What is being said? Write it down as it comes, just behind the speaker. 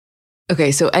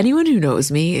Okay, so anyone who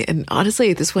knows me, and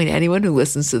honestly, at this point, anyone who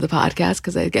listens to the podcast,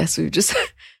 because I guess we've just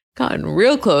gotten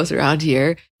real close around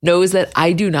here, knows that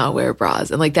I do not wear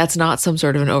bras. And like, that's not some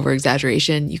sort of an over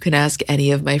exaggeration. You can ask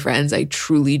any of my friends. I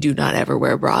truly do not ever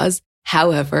wear bras.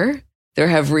 However, there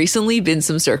have recently been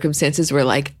some circumstances where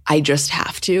like, I just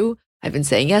have to. I've been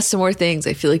saying yes to more things.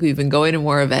 I feel like we've been going to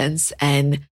more events,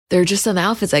 and there are just some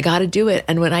outfits. I got to do it.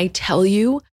 And when I tell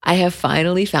you, I have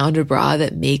finally found a bra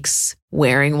that makes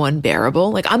wearing one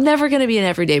bearable. Like, I'm never going to be an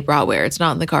everyday bra wearer. It's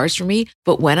not in the cards for me.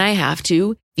 But when I have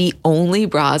to, the only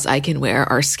bras I can wear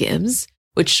are Skims,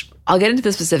 which I'll get into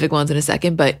the specific ones in a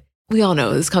second, but we all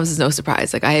know this comes as no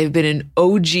surprise. Like, I have been an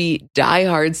OG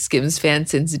diehard Skims fan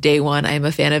since day one. I am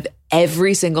a fan of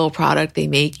every single product they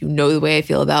make. You know the way I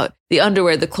feel about the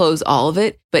underwear, the clothes, all of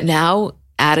it. But now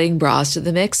adding bras to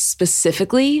the mix,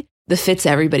 specifically the Fits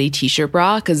Everybody t-shirt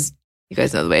bra, because you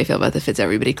guys know the way I feel about the Fits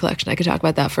Everybody collection. I could talk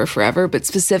about that for forever, but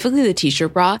specifically the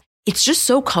t-shirt bra, it's just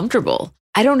so comfortable.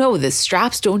 I don't know, the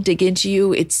straps don't dig into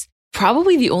you. It's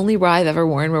probably the only bra I've ever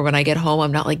worn where when I get home,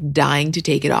 I'm not like dying to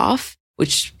take it off,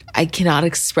 which I cannot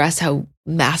express how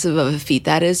massive of a feat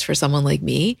that is for someone like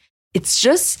me. It's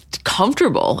just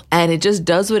comfortable and it just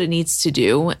does what it needs to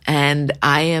do. And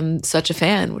I am such a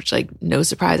fan, which like no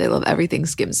surprise, I love everything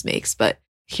Skims makes, but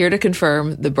here to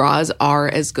confirm the bras are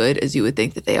as good as you would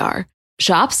think that they are.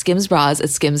 Shop Skims bras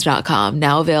at skims.com,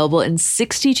 now available in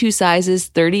 62 sizes,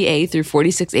 30A through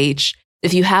 46H.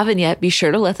 If you haven't yet, be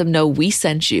sure to let them know we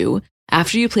sent you.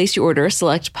 After you place your order,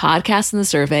 select podcast in the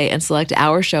survey and select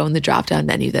our show in the drop-down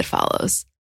menu that follows.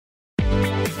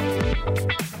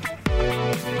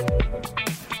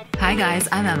 Hi guys,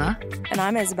 I'm Emma. And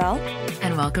I'm Isabel.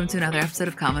 And welcome to another episode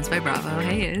of Comments by Bravo.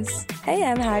 Hey Iz. Hey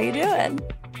Em, how you doing?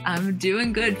 I'm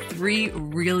doing good. 3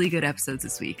 really good episodes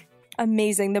this week.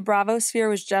 Amazing. The Bravo sphere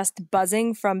was just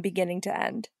buzzing from beginning to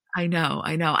end. I know.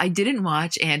 I didn't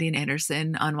watch Andy and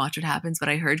Anderson on Watch What Happens, but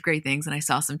I heard great things and I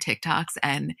saw some TikToks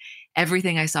and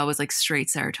everything I saw was like straight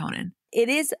serotonin. It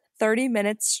is 30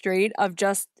 minutes straight of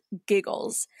just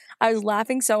giggles. I was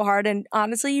laughing so hard, and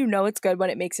honestly, you know it's good when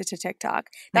it makes it to TikTok.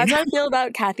 That's how I feel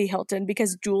about Kathy Hilton,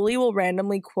 because Julie will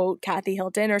randomly quote Kathy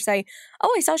Hilton or say,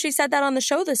 "Oh, I saw she said that on the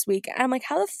show this week." And I'm like,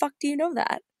 how the fuck do you know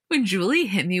that? When Julie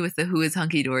hit me with the "Who is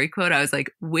Hunky Dory" quote, I was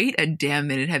like, wait a damn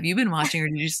minute. Have you been watching her?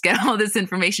 Did you just get all this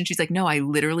information? She's like, no, I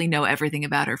literally know everything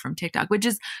about her from TikTok, which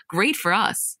is great for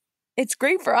us. It's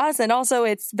great for us. And also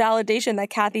it's validation that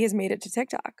Kathy has made it to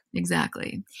TikTok.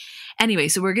 Exactly. Anyway,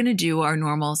 so we're going to do our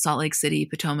normal Salt Lake City,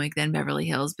 Potomac, then Beverly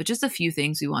Hills, but just a few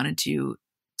things we wanted to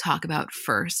talk about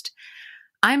first.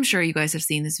 I'm sure you guys have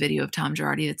seen this video of Tom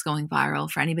Girardi that's going viral.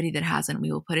 For anybody that hasn't,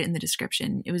 we will put it in the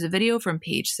description. It was a video from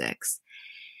Page 6.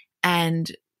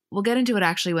 And we'll get into what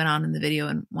actually went on in the video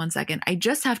in 1 second. I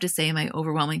just have to say my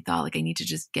overwhelming thought, like I need to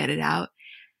just get it out.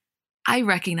 I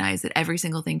recognize that every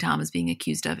single thing Tom is being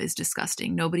accused of is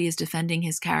disgusting. Nobody is defending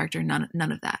his character, none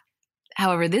of that.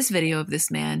 However, this video of this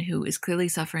man who is clearly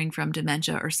suffering from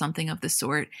dementia or something of the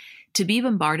sort, to be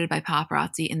bombarded by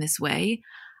paparazzi in this way,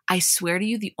 I swear to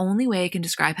you, the only way I can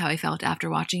describe how I felt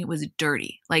after watching it was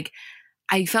dirty. Like,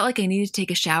 I felt like I needed to take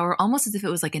a shower, almost as if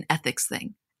it was like an ethics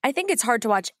thing. I think it's hard to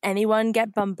watch anyone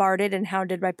get bombarded and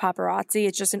hounded by paparazzi.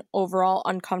 It's just an overall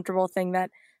uncomfortable thing that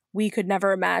we could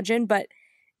never imagine. But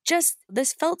just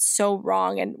this felt so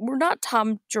wrong. And we're not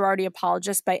Tom Girardi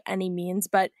apologists by any means,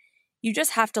 but you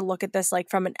just have to look at this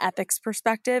like from an ethics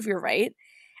perspective. You're right.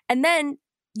 And then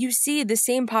you see the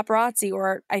same paparazzi,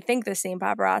 or I think the same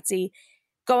paparazzi,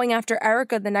 going after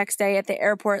Erica the next day at the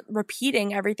airport,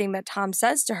 repeating everything that Tom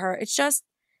says to her. It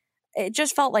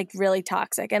just felt like really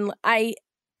toxic. And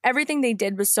everything they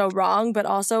did was so wrong, but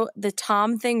also the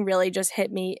Tom thing really just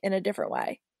hit me in a different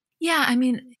way. Yeah, I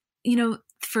mean, you know,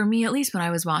 for me, at least when I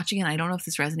was watching it, I don't know if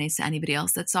this resonates to anybody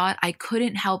else that saw it, I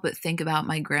couldn't help but think about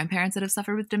my grandparents that have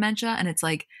suffered with dementia. And it's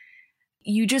like,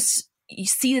 you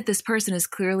see that this person is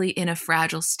clearly in a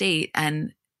fragile state.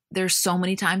 And there's so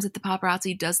many times that the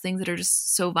paparazzi does things that are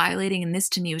just so violating. And this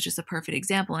to me was just a perfect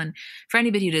example. And for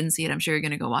anybody who didn't see it, I'm sure you're going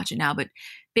to go watch it now. But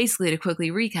basically, to quickly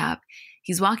recap,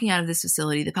 he's walking out of this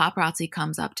facility. The paparazzi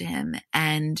comes up to him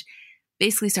and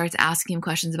basically starts asking him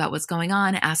questions about what's going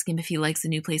on, asking him if he likes the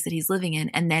new place that he's living in,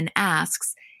 and then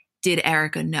asks, did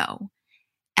Erica know?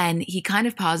 And he kind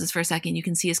of pauses for a second. You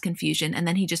can see his confusion. And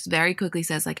then he just very quickly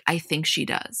says, like, I think she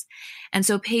does. And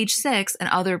so Page 6 and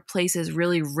other places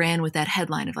really ran with that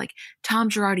headline of like, Tom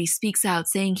Girardi speaks out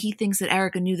saying he thinks that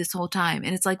Erica knew this whole time.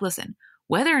 And it's like, listen,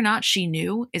 whether or not she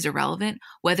knew is irrelevant.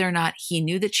 Whether or not he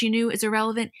knew that she knew is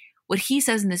irrelevant. What he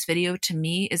says in this video to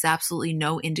me is absolutely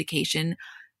no indication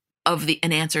of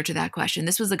an answer to that question.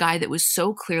 This was a guy that was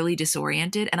so clearly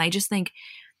disoriented. And I just think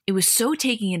it was so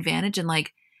taking advantage. And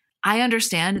like, I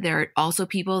understand there are also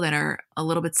people that are a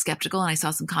little bit skeptical. And I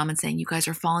saw some comments saying, you guys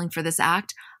are falling for this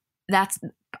act.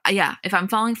 Yeah, if I'm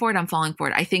falling for it, I'm falling for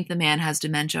it. I think the man has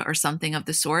dementia or something of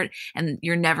the sort. And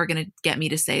you're never going to get me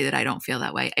to say that I don't feel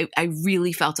that way. I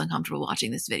really felt uncomfortable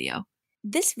watching this video.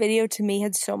 This video to me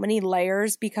had so many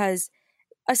layers because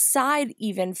aside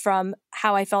even from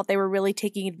how I felt they were really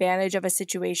taking advantage of a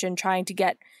situation, trying to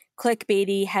get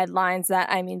clickbaity headlines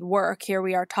that, I mean, work. Here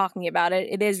we are talking about it.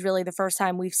 It is really the first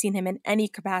time we've seen him in any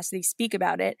capacity speak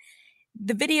about it.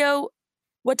 The video,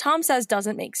 what Tom says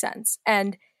doesn't make sense.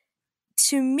 And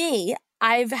to me,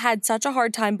 I've had such a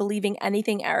hard time believing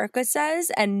anything Erica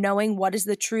says and knowing what is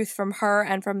the truth from her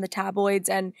and from the tabloids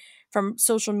and from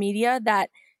social media, that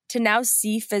to now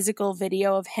see physical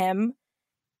video of him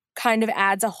kind of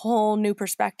adds a whole new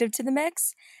perspective to the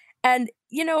mix. And,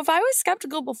 you know, if I was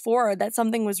skeptical before that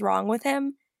something was wrong with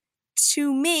him,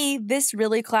 to me, this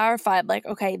really clarified, like,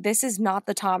 okay, this is not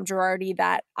the Tom Girardi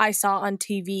that I saw on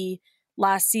TV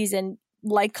last season.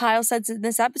 Like Kyle said in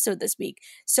this episode this week,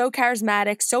 so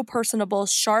charismatic, so personable,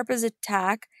 sharp as a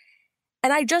tack.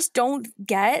 And I just don't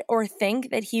get or think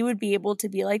that he would be able to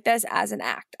be like this as an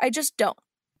act. I just don't.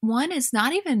 One is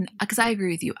not even, because I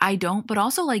agree with you, I don't, but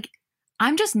also like,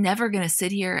 I'm just never going to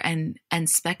sit here and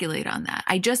speculate on that.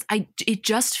 It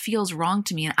just feels wrong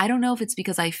to me. And I don't know if it's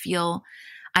because I feel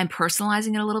I'm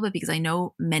personalizing it a little bit because I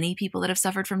know many people that have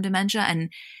suffered from dementia.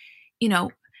 And, you know,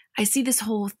 I see this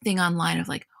whole thing online of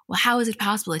like, well, how is it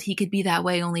possible that he could be that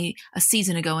way only a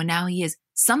season ago and now he is?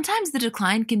 Sometimes the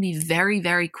decline can be very,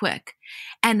 very quick.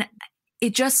 And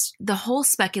it just, the whole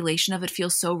speculation of it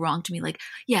feels so wrong to me. Like,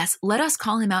 yes, let us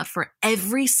call him out for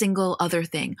every single other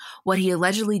thing. What he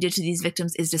allegedly did to these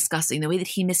victims is disgusting. The way that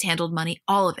he mishandled money,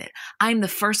 all of it. I'm the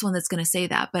first one that's going to say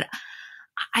that. But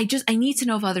I need to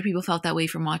know if other people felt that way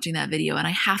from watching that video. And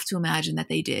I have to imagine that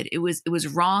they did. It was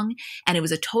wrong. And it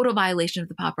was a total violation of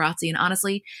the paparazzi. And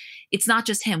honestly, it's not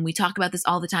just him. We talk about this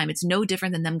all the time. It's no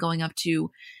different than them going up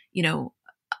to, you know,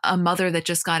 a mother that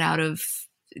just got out of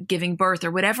giving birth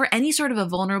or whatever, any sort of a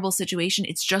vulnerable situation.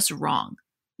 It's just wrong.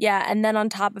 Yeah. And then on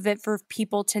top of it, for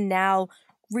people to now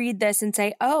read this and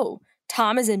say, oh,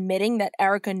 Tom is admitting that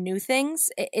Erica knew things.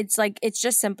 It's like, it's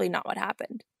just simply not what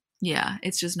happened. Yeah,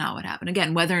 it's just not what happened.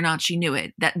 Again, whether or not she knew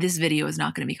it, that this video is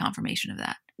not going to be confirmation of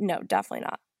that. No, definitely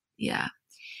not. Yeah.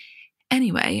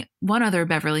 Anyway, one other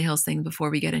Beverly Hills thing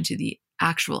before we get into the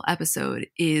actual episode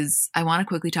is I want to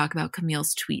quickly talk about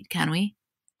Camille's tweet. Can we?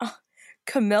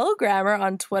 Camille Grammer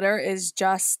on Twitter is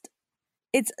just,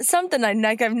 it's something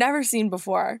I've never seen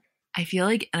before. I feel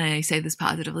like, and I say this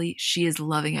positively, she is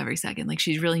loving every second. Like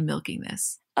she's really milking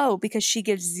this. Oh, because she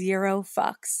gives zero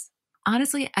fucks.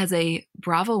 Honestly, as a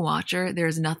Bravo watcher,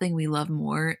 there's nothing we love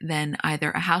more than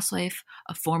either a housewife,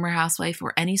 a former housewife,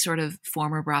 or any sort of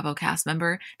former Bravo cast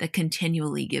member that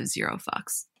continually gives zero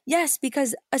fucks. Yes,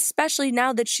 because especially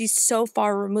now that she's so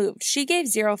far removed. She gave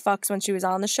zero fucks when she was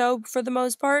on the show for the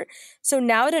most part. So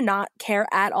now to not care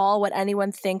at all what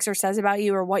anyone thinks or says about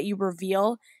you or what you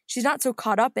reveal, she's not so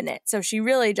caught up in it. So she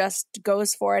really just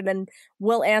goes for it and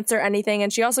will answer anything.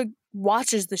 And she also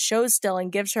watches the shows still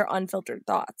and gives her unfiltered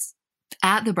thoughts.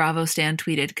 At the Bravo Stan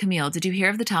tweeted, Camille, did you hear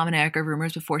of the Tom and Erica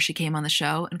rumors before she came on the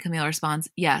show? And Camille responds,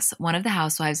 yes, one of the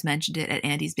housewives mentioned it at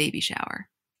Andy's baby shower.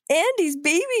 Andy's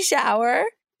baby shower?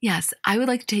 Yes, I would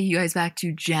like to take you guys back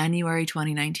to January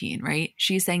 2019, right?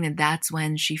 She's saying that that's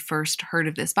when she first heard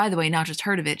of this. By the way, not just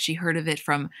heard of it, she heard of it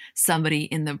from somebody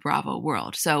in the Bravo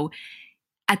world. So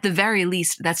at the very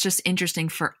least, that's just interesting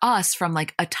for us from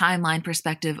like a timeline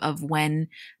perspective of when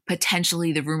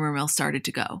potentially the rumor mill started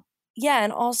to go. Yeah,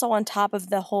 and also on top of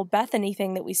the whole Bethany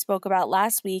thing that we spoke about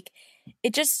last week,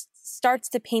 it just starts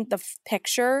to paint the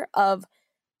picture of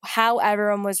how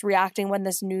everyone was reacting when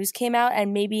this news came out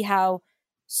and maybe how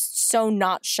so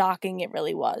not shocking it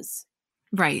really was.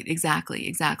 Right,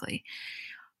 exactly.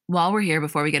 While we're here,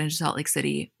 before we get into Salt Lake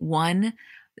City,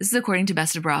 this is according to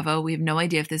Best of Bravo. We have no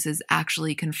idea if this is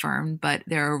actually confirmed, but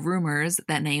there are rumors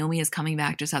that Naomi is coming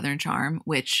back to Southern Charm,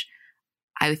 which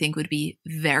I would think would be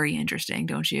very interesting,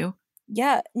 don't you?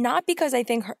 Yeah, not because I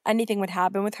think anything would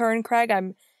happen with her and Craig.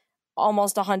 I'm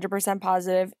almost 100%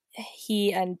 positive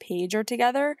he and Paige are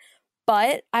together.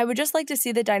 But I would just like to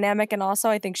see the dynamic, and also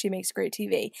I think she makes great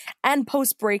TV. And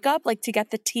post-breakup, like to get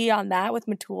the tea on that with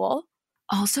Matul.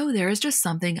 Also, there is just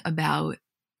something about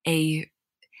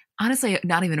honestly,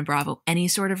 not even a Bravo, any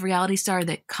sort of reality star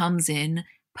that comes in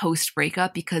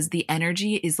post-breakup because the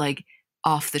energy is like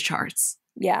off the charts.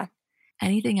 Yeah.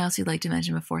 Anything else you'd like to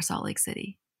mention before Salt Lake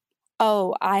City?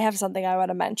 Oh, I have something I want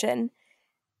to mention.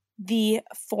 the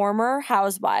former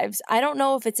housewives. I don't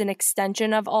know if it's an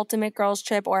extension of Ultimate Girls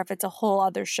Trip or if it's a whole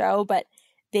other show, but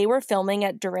they were filming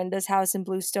at Dorinda's house in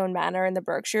Bluestone Manor in the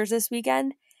Berkshires this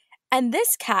weekend. And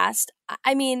this cast,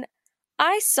 I mean,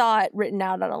 I saw it written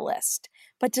out on a list,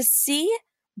 but to see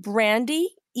Brandy,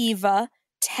 Eva,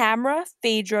 Tamra,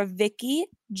 Phaedra, Vicky,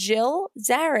 Jill,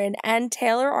 Zarin, and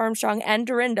Taylor Armstrong and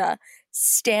Dorinda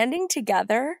standing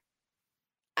together,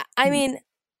 I mean,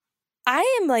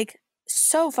 I am like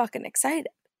so fucking excited.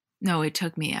 No, it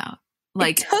took me out.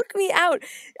 It took me out.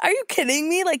 Are you kidding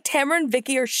me? Like Tamra and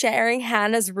Vicky are sharing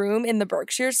Hannah's room in the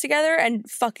Berkshires together and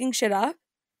fucking shit up.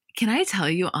 Can I tell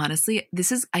you, honestly,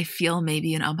 this is, I feel,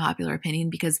 maybe an unpopular opinion,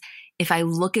 because if I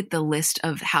look at the list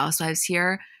of housewives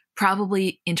here,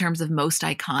 probably in terms of most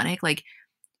iconic, like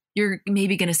you're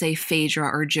maybe going to say Phaedra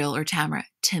or Jill or Tamra.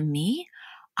 To me,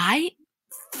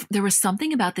 there was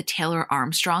something about the Taylor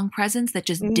Armstrong presence that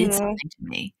just did something to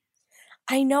me.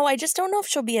 I know. I just don't know if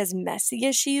she'll be as messy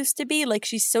as she used to be. Like,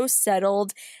 she's so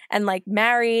settled and like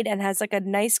married and has like a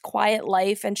nice quiet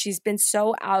life, and she's been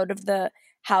so out of the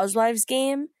housewives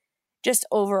game just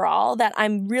overall that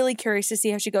I'm really curious to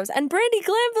see how she goes. And Brandi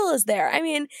Glanville is there. I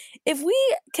mean, if we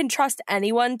can trust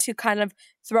anyone to kind of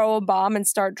throw a bomb and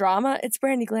start drama, it's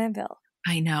Brandi Glanville.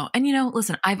 I know. And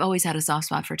listen, I've always had a soft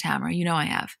spot for Tamra. I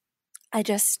have. I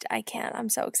can't. I'm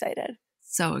so excited.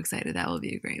 So excited. That will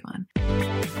be a great one.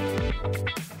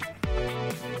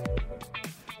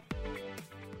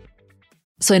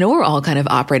 So I know we're all kind of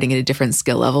operating at a different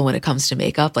skill level when it comes to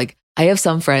makeup. Like, I have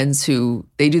some friends who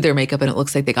they do their makeup and it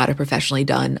looks like they got it professionally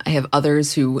done. I have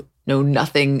others who know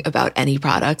nothing about any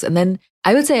products. And then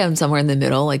I would say I'm somewhere in the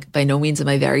middle. Like, by no means am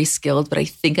I very skilled, but I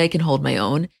think I can hold my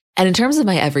own. And in terms of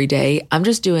my everyday, I'm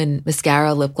just doing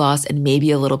mascara, lip gloss, and maybe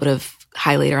a little bit of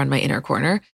highlighter on my inner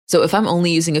corner. So if I'm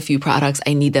only using a few products,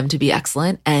 I need them to be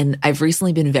excellent. And I've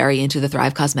recently been very into the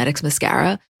Thrive Cosmetics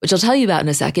mascara, which I'll tell you about in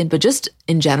a second. But just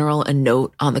in general, a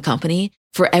note on the company.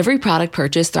 For every product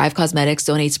purchase, Thrive Cosmetics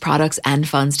donates products and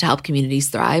funds to help communities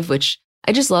thrive, which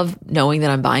I just love knowing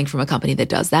that I'm buying from a company that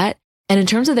does that. And in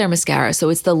terms of their mascara, so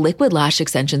it's the Liquid Lash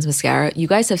Extensions mascara. You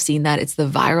guys have seen that. It's the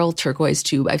viral turquoise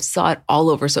tube. I saw it all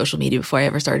over social media before I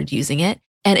ever started using it.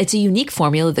 And it's a unique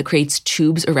formula that creates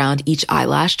tubes around each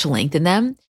eyelash to lengthen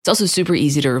them. It's also super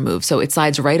easy to remove. So it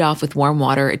slides right off with warm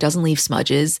water. It doesn't leave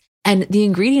smudges. And the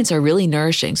ingredients are really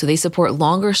nourishing. So they support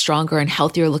longer, stronger, and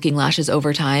healthier looking lashes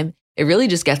over time. It really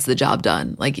just gets the job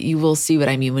done. Like, you will see what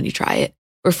I mean when you try it.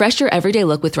 Refresh your everyday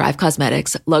look with Thrive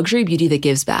Cosmetics, luxury beauty that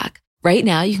gives back. Right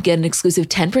now, you can get an exclusive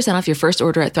 10% off your first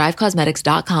order at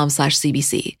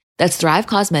thrivecosmetics.com/CBC. That's Thrive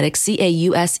Cosmetics,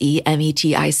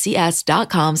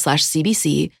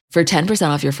 CAUSEMETICS.com/CBC for 10%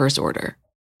 off your first order.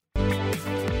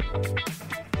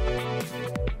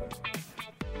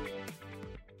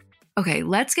 Okay,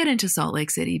 let's get into Salt Lake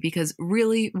City, because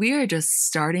really, we are just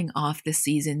starting off the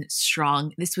season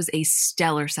strong. This was a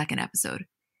stellar second episode.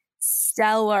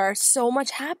 Stellar. So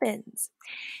much happens.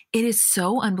 It is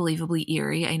so unbelievably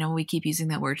eerie. I know we keep using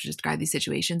that word to describe these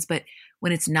situations, but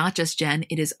when it's not just Jen,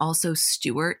 it is also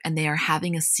Stuart, and they are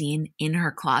having a scene in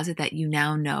her closet that you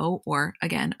now know, or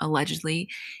again, allegedly,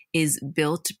 is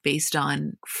built based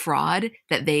on fraud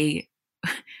that they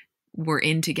were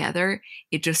in together.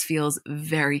 It just feels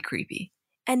very creepy.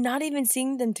 And not even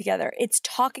seeing them together. It's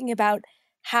talking about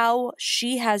how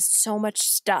she has so much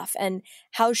stuff and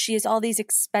how she has all these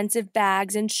expensive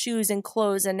bags and shoes and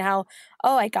clothes, and how,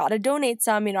 oh, I gotta donate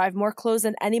some, I have more clothes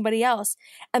than anybody else.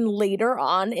 And later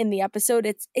on in the episode,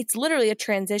 it's literally a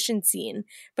transition scene,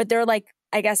 but they're like,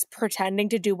 I guess, pretending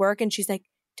to do work, and she's like,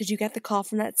 did you get the call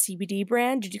from that CBD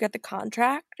brand? Did you get the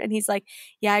contract? And he's like,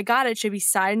 yeah, I got it. Should be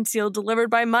signed, sealed, delivered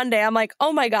by Monday. I'm like,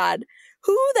 oh my God,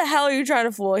 who the hell are you trying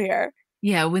to fool here?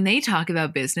 Yeah, when they talk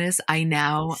about business, it's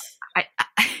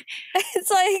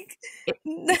like,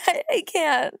 I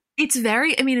can't. It's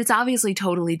it's obviously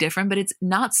totally different, but it's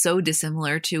not so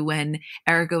dissimilar to when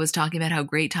Erica was talking about how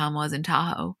great Tom was in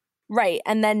Tahoe. Right.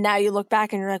 And then now you look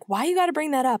back and you're like, why you got to bring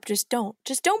that up? Just don't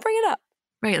bring it up.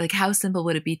 Right. Like, how simple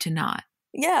would it be to not?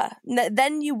 Yeah.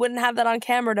 Then you wouldn't have that on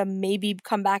camera to maybe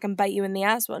come back and bite you in the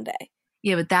ass one day.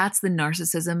 Yeah, but that's the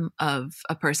narcissism of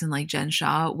a person like Jen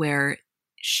Shah, where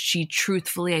she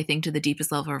truthfully, I think to the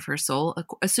deepest level of her soul,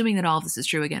 assuming that all of this is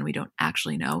true, again, we don't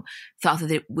actually know, thought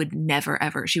that it would never,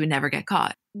 ever, she would never get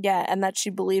caught. Yeah, and that she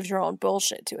believes her own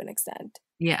bullshit to an extent.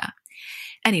 Yeah.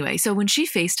 Anyway, so when she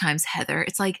FaceTimes Heather,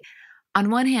 it's like, on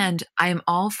one hand, I am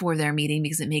all for their meeting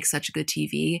because it makes such good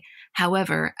TV.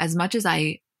 However, as much as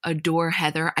I adore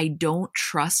Heather, I don't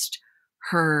trust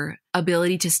her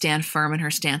ability to stand firm in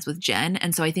her stance with Jen.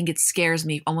 And so I think it scares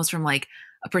me almost from like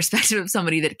a perspective of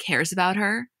somebody that cares about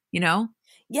her,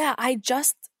 Yeah, I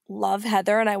just love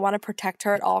Heather and I want to protect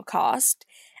her at all cost.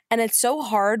 And it's so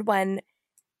hard when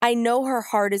I know her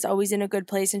heart is always in a good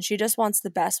place and she just wants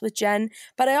the best with Jen.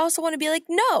 But I also want to be like,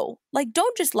 no, like,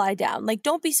 don't just lie down. Like,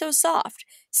 don't be so soft.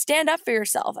 Stand up for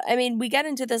yourself. I mean, we get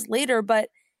into this later, but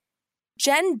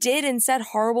Jen did and said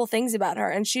horrible things about her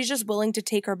and she's just willing to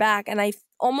take her back. And I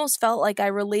almost felt like I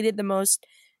related the most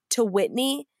to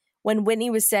Whitney when Whitney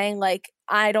was saying, like,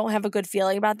 I don't have a good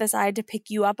feeling about this. I had to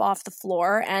pick you up off the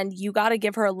floor and you got to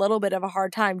give her a little bit of a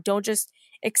hard time. Don't just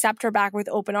accept her back with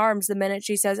open arms the minute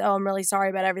she says, oh, I'm really sorry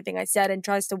about everything I said and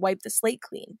tries to wipe the slate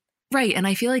clean. Right. And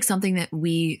I feel like something that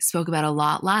we spoke about a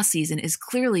lot last season is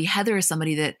clearly Heather is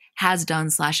somebody that has done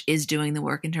 / is doing the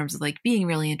work in terms of like being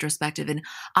really introspective and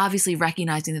obviously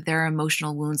recognizing that there are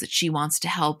emotional wounds that she wants to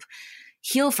help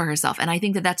heal for herself. And I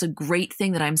think that that's a great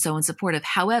thing that I'm so in support of.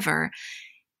 However,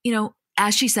 you know,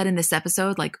 as she said in this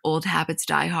episode, like old habits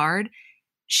die hard.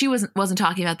 She wasn't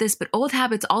talking about this, but old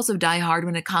habits also die hard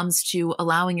when it comes to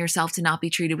allowing yourself to not be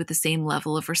treated with the same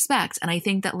level of respect. And I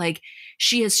think that like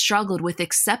she has struggled with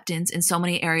acceptance in so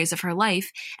many areas of her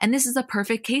life. And this is a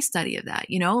perfect case study of that.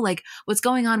 You know, like what's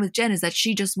going on with Jen is that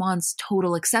she just wants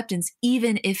total acceptance,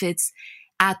 even if it's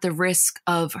at the risk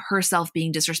of herself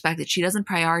being disrespected. She doesn't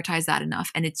prioritize that enough.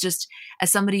 And it's just,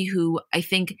 as somebody who I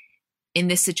think in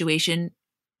this situation,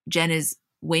 Jen is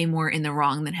way more in the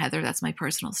wrong than Heather. That's my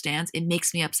personal stance. It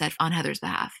makes me upset on Heather's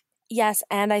behalf. Yes,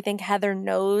 and I think Heather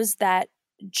knows that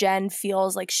Jen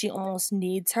feels like she almost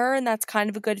needs her, and that's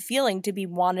kind of a good feeling to be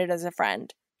wanted as a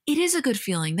friend. It is a good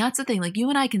feeling. That's the thing. Like you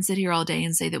and I can sit here all day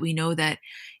and say that we know that,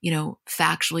 you know,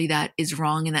 factually that is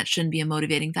wrong and that shouldn't be a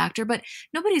motivating factor, but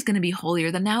nobody's going to be holier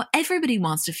than thou. Everybody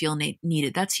wants to feel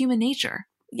needed. That's human nature.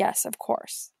 Yes, of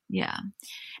course. Yeah.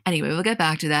 Anyway, we'll get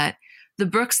back to that. The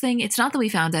Brooks thing, it's not that we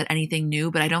found out anything new,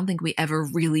 but I don't think we ever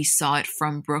really saw it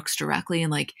from Brooks directly.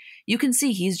 And like, you can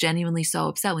see he's genuinely so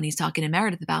upset when he's talking to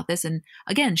Meredith about this. And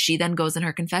again, she then goes in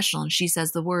her confessional and she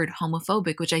says the word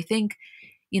homophobic, which I think,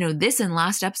 you know, this and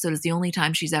last episode is the only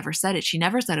time she's ever said it. She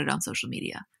never said it on social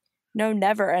media. No,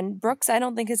 never. And Brooks, I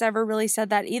don't think has ever really said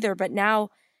that either. But now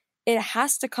it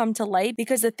has to come to light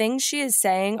because the things she is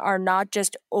saying are not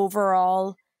just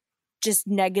overall just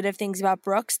negative things about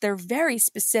Brooks. They're very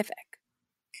specific.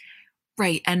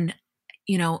 Right. And,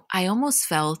 you know, I almost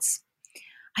felt,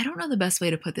 I don't know the best way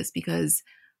to put this because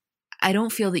I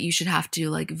don't feel that you should have to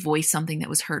like voice something that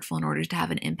was hurtful in order to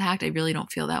have an impact. I really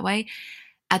don't feel that way.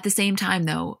 At the same time,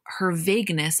 though, her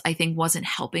vagueness, I think, wasn't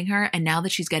helping her. And now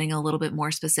that she's getting a little bit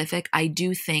more specific, I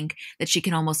do think that she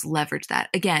can almost leverage that.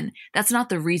 Again, that's not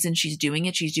the reason she's doing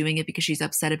it. She's doing it because she's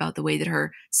upset about the way that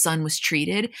her son was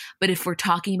treated. But if we're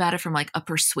talking about it from like a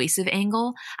persuasive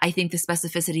angle, I think the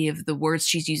specificity of the words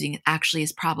she's using actually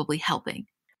is probably helping.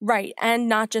 Right. And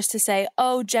not just to say,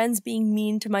 oh, Jen's being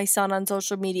mean to my son on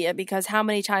social media, because how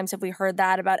many times have we heard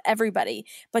that about everybody?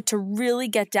 But to really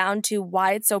get down to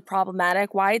why it's so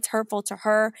problematic, why it's hurtful to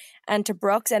her and to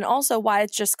Brooks, and also why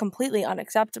it's just completely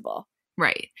unacceptable.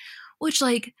 Right. Which,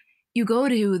 like, you go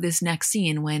to this next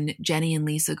scene when Jenny and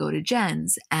Lisa go to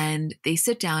Jen's and they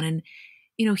sit down and,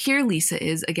 you know, here Lisa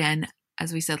is, again,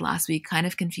 as we said last week, kind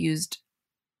of confused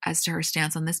as to her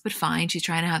stance on this, but fine. She's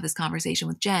trying to have this conversation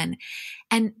with Jen.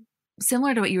 And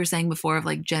similar to what you were saying before of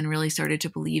like Jen really started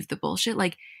to believe the bullshit,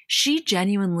 like she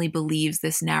genuinely believes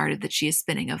this narrative that she is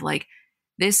spinning of like,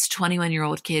 this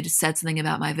 21-year-old kid said something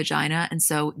about my vagina. And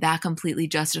so that completely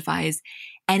justifies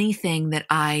anything that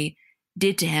I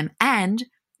did to him. And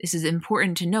this is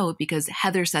important to note because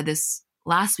Heather said this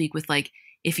last week with like,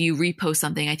 if you repost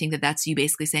something, I think that that's you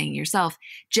basically saying it yourself.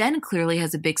 Jen clearly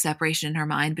has a big separation in her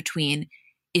mind between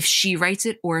if she writes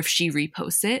it or if she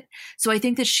reposts it. So I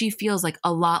think that she feels like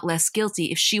a lot less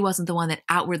guilty if she wasn't the one that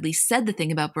outwardly said the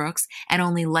thing about Brooks and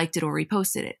only liked it or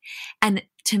reposted it. And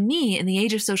to me, in the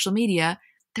age of social media,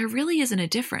 there really isn't a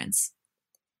difference.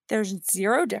 There's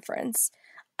zero difference.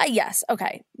 Yes,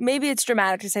 okay. Maybe it's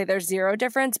dramatic to say there's zero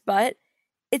difference, but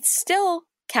it still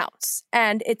counts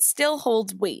and it still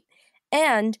holds weight.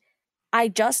 And I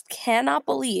just cannot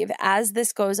believe, as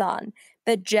this goes on,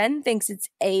 that Jen thinks it's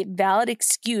a valid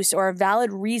excuse or a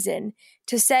valid reason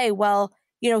to say, well,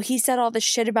 you know, he said all this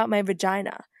shit about my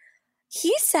vagina.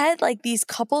 He said like these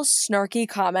couple snarky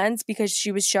comments because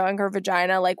she was showing her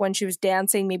vagina, like when she was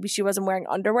dancing, maybe she wasn't wearing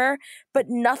underwear, but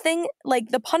nothing, like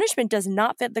the punishment does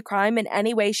not fit the crime in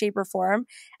any way, shape, or form.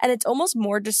 And it's almost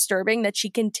more disturbing that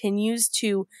she continues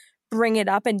to bring it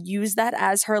up and use that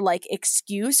as her like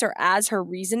excuse or as her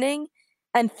reasoning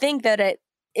and think that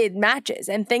it matches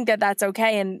and think that that's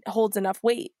okay and holds enough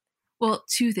weight. Well,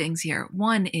 two things here.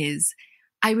 One is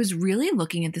I was really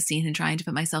looking at the scene and trying to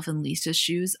put myself in Lisa's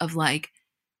shoes of like,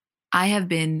 I have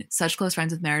been such close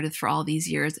friends with Meredith for all these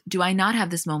years. Do I not have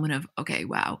this moment of, okay,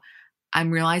 wow,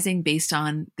 I'm realizing based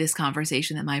on this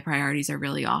conversation that my priorities are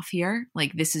really off here.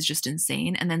 Like, this is just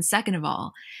insane. And then second of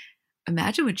all,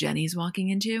 imagine what Jenny's walking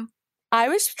into. I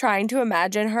was trying to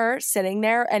imagine her sitting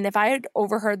there, and if I had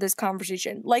overheard this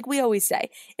conversation, like we always say,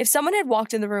 if someone had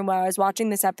walked in the room while I was watching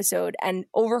this episode and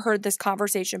overheard this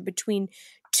conversation between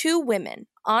two women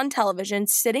on television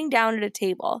sitting down at a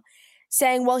table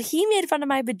saying, well, he made fun of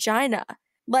my vagina,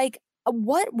 like,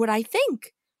 what would I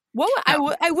think? I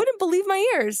wouldn't believe my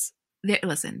ears.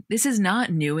 Listen, this is not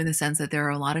new in the sense that there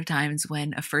are a lot of times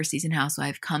when a first season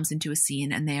housewife comes into a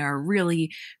scene and they are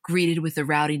really greeted with the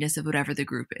rowdiness of whatever the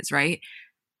group is, right?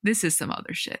 This is some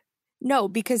other shit. No,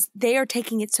 because they are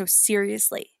taking it so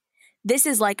seriously. This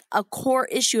is like a core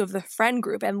issue of the friend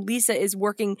group, and Lisa is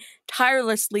working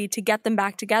tirelessly to get them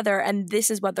back together, and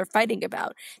this is what they're fighting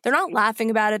about. They're not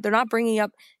laughing about it. They're not bringing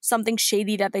up something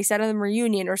shady that they said on the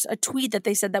reunion or a tweet that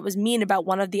they said that was mean about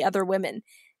one of the other women.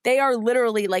 They are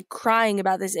literally like crying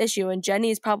about this issue, and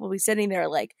Jenny is probably sitting there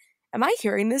like, am I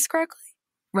hearing this correctly?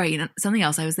 Right. And something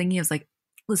else I was thinking of, like,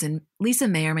 listen, Lisa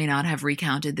may or may not have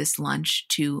recounted this lunch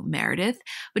to Meredith,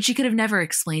 but she could have never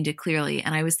explained it clearly.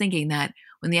 And I was thinking that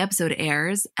when the episode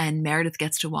airs and Meredith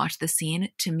gets to watch the scene,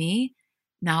 to me,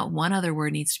 not one other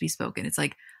word needs to be spoken. It's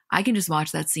like, I can just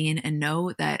watch that scene and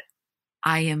know that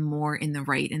I am more in the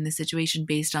right in the situation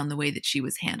based on the way that she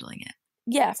was handling it.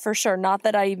 Yeah, for sure. Not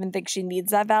that I even think she needs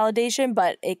that validation,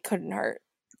 but it couldn't hurt.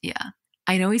 Yeah.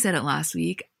 I know we said it last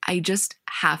week. I just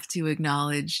have to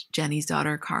acknowledge Jenny's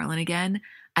daughter, Carlin, again.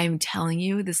 I'm telling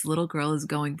you, this little girl is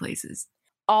going places.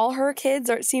 All her kids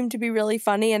seem to be really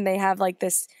funny, and they have like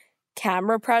this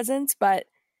camera presence, but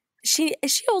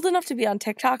is she old enough to be on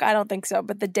TikTok? I don't think so.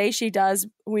 But the day she does,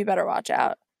 we better watch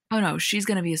out. Oh no, she's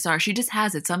going to be a star. She just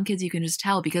has it. Some kids you can just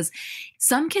tell, because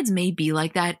some kids may be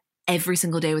like that every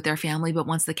single day with their family, but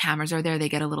once the cameras are there, they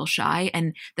get a little shy.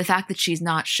 And the fact that she's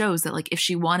not shows that, like, if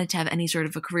she wanted to have any sort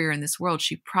of a career in this world,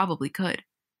 she probably could.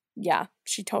 Yeah,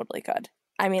 she totally could.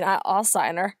 I mean, I'll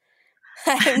sign her.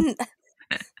 You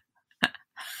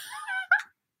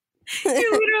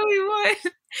literally would.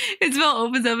 Isabel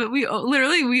opens up it. We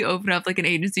open up like an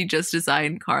agency just to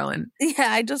sign Carlin.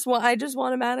 Yeah, I just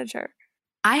want to manage her.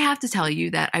 I have to tell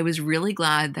you that I was really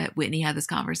glad that Whitney had this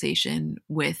conversation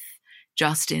with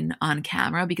Justin on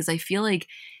camera, because I feel like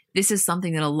this is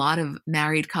something that a lot of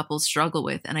married couples struggle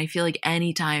with. And I feel like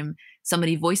anytime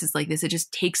somebody voices like this, it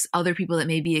just takes other people that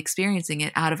may be experiencing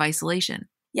it out of isolation.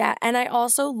 Yeah, and I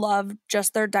also love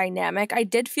just their dynamic. I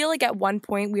did feel like at one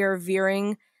point we were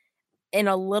veering in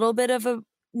a little bit of a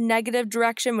negative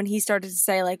direction when he started to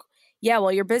say, like, yeah,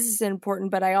 well, your business is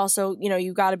important, but I also,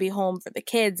 you got to be home for the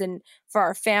kids and for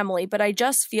our family. But I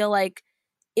just feel like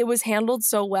it was handled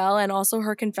so well. And also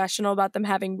her confessional about them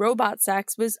having robot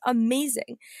sex was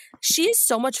amazing. She is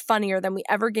so much funnier than we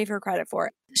ever gave her credit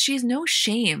for. She has no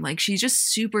shame. Like, she's just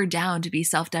super down to be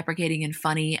self-deprecating and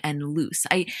funny and loose.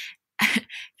 I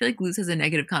feel like loose has a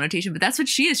negative connotation, but that's what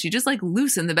she is. She's just like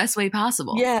loose in the best way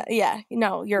possible. Yeah.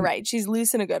 No, you're right. She's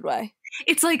loose in a good way.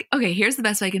 It's like, okay, here's the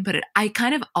best way I can put it. I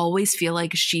kind of always feel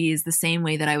like she is the same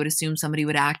way that I would assume somebody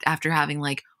would act after having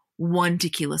like one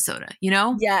tequila soda,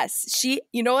 Yes.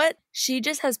 You know what? She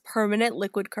just has permanent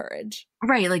liquid courage.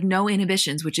 Right. Like no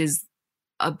inhibitions, which is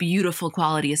a beautiful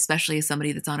quality, especially as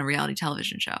somebody that's on a reality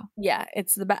television show. Yeah,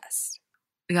 it's the best.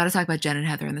 We got to talk about Jen and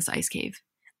Heather in this ice cave.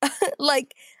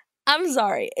 Like, I'm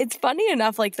sorry. It's funny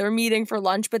enough, like they're meeting for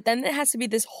lunch, but then it has to be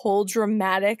this whole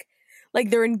dramatic,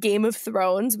 like they're in Game of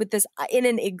Thrones with this in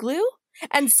an igloo,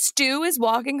 and Stu is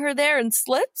walking her there in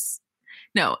slips.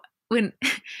 No, when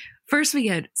first we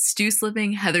get Stu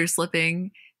slipping, Heather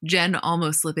slipping, Jen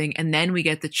almost slipping, and then we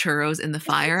get the churros in the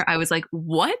fire. I was like,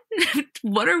 what?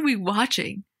 What are we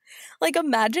watching? Like,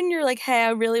 imagine you're like, hey, I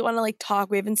really want to like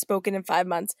talk. We haven't spoken in 5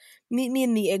 months. Meet me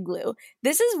in the igloo.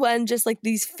 This is when just like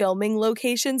these filming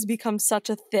locations become such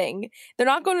a thing. They're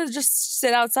not going to just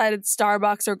sit outside at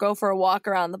Starbucks or go for a walk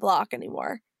around the block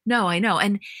anymore. No, I know.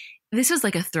 And this was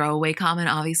like a throwaway comment,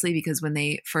 obviously, because when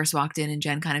they first walked in and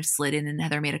Jen kind of slid in and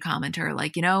Heather made a comment to her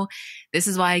like, this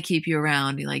is why I keep you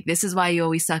around. Like, this is why you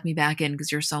always suck me back in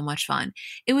because you're so much fun.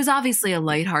 It was obviously a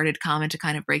lighthearted comment to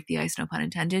kind of break the ice, no pun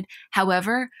intended.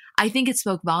 However, I think it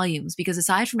spoke volumes because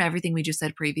aside from everything we just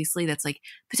said previously, that's like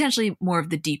potentially more of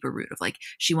the deeper root of like,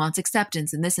 she wants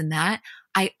acceptance and this and that.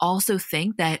 I also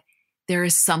think that there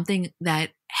is something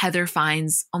that Heather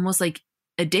finds almost like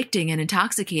addicting and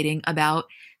intoxicating about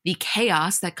the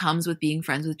chaos that comes with being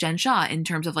friends with Jen Shah in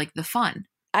terms of like the fun.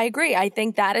 I agree. I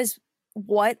think that is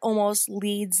what almost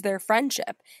leads their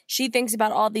friendship. She thinks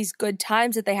about all these good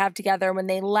times that they have together when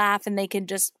they laugh and they can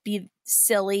just be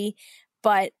silly,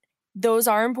 but those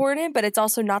are important, but it's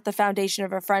also not the foundation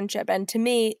of a friendship. And to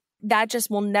me, that just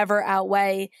will never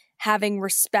outweigh having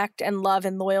respect and love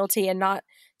and loyalty and not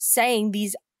saying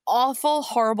these awful,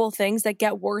 horrible things that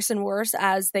get worse and worse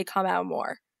as they come out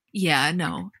more. Yeah,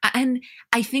 no. And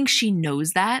I think she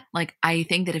knows that. Like, I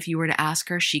think that if you were to ask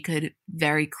her, she could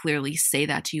very clearly say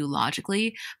that to you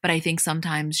logically. But I think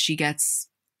sometimes she gets,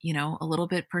 a little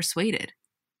bit persuaded.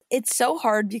 It's so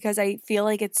hard because I feel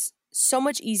like it's so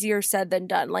much easier said than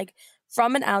done. Like,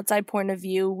 from an outside point of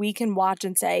view, we can watch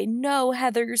and say, no,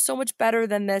 Heather, you're so much better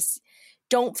than this.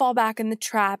 Don't fall back in the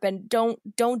trap and don't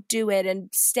do it and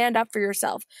stand up for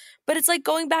yourself. But it's like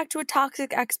going back to a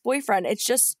toxic ex-boyfriend. It's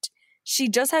just, she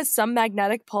just has some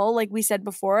magnetic pull, like we said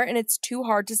before, and it's too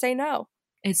hard to say no.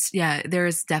 There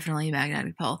is definitely a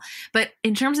magnetic pull. But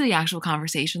in terms of the actual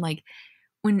conversation, like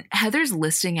when Heather's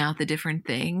listing out the different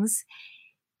things,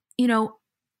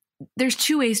 there's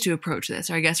two ways to approach this,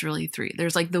 or I guess really three.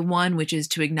 There's like the one, which is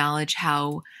to acknowledge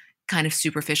how kind of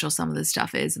superficial some of this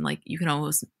stuff is. And like, you can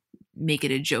almost make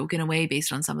it a joke in a way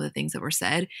based on some of the things that were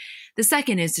said. The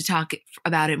second is to talk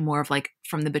about it more of like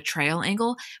from the betrayal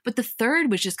angle. But the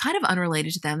third, which is kind of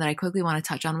unrelated to them that I quickly want to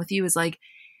touch on with you, is like,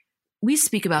 we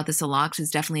speak about this a lot because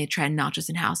it's definitely a trend, not just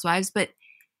in Housewives, but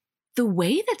the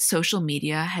way that social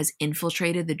media has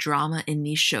infiltrated the drama in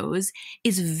these shows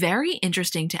is very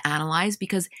interesting to analyze,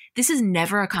 because this is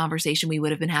never a conversation we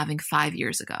would have been having 5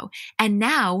 years ago. And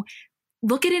now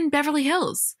look at it in Beverly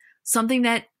Hills. Something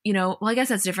that, I guess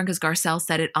that's different because Garcelle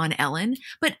said it on Ellen,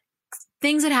 but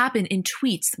things that happen in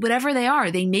tweets, whatever they are,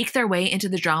 they make their way into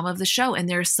the drama of the show. And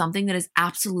there's something that is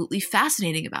absolutely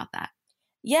fascinating about that.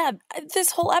 Yeah,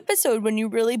 this whole episode, when you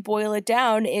really boil it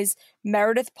down, is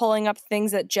Meredith pulling up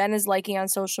things that Jen is liking on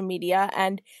social media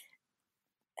and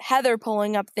Heather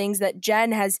pulling up things that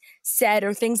Jen has said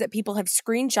or things that people have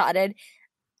screenshotted.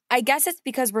 I guess it's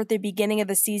because we're at the beginning of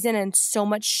the season and so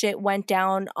much shit went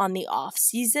down on the off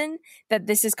season that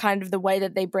this is kind of the way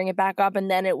that they bring it back up, and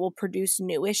then it will produce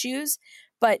new issues.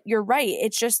 But you're right.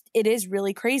 It is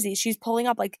really crazy. She's pulling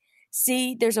up like,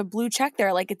 see, there's a blue check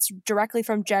there. Like, it's directly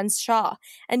from Jen Shah.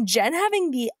 And Jen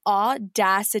having the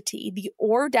audacity,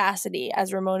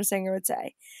 as Ramona Singer would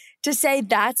say, to say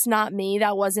that's not me,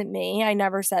 that wasn't me, I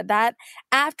never said that,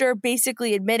 after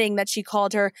basically admitting that she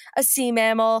called her a sea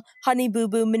mammal, honey boo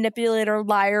boo, manipulator,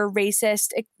 liar, racist,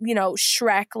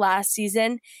 Shrek last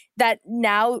season, that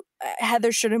now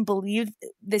Heather shouldn't believe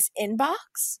this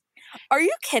inbox? Are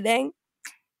you kidding?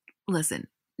 Listen,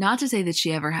 not to say that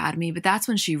she ever had me, but that's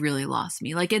when she really lost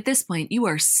me. Like, at this point, you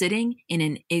are sitting in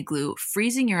an igloo,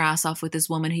 freezing your ass off with this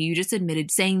woman who you just admitted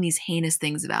saying these heinous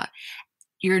things about.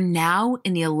 You're now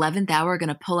in the 11th hour going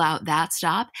to pull out that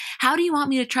stop? How do you want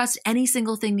me to trust any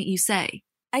single thing that you say?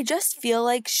 I just feel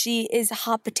like she is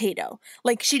hot potato.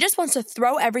 Like, she just wants to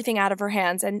throw everything out of her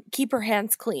hands and keep her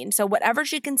hands clean. So whatever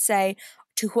she can say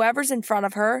to whoever's in front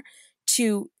of her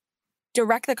to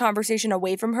direct the conversation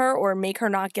away from her or make her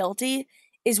not guilty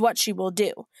is what she will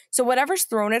do. So whatever's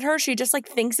thrown at her, she just like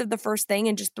thinks of the first thing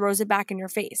and just throws it back in your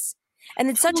face.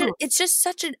 And it's just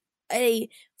such a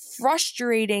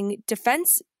frustrating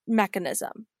defense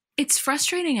mechanism. It's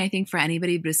frustrating, I think, for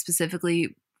anybody, but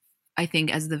specifically, I think,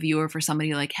 as the viewer, for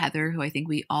somebody like Heather, who I think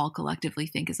we all collectively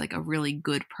think is like a really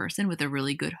good person with a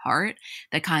really good heart,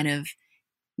 that kind of,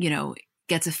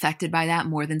 gets affected by that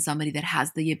more than somebody that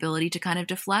has the ability to kind of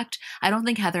deflect. I don't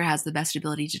think Heather has the best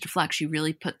ability to deflect. She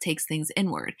really takes things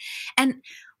inward. And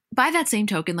by that same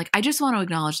token, like, I just want to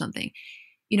acknowledge something.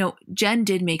 Jen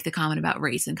did make the comment about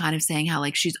race and kind of saying how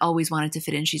like she's always wanted to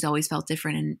fit in. She's always felt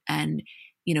different. And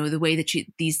the way that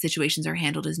these situations are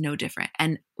handled is no different.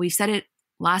 And we've said it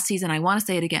last season. I want to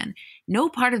say it again. No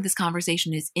part of this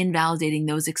conversation is invalidating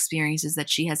those experiences that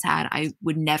she has had. I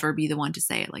would never be the one to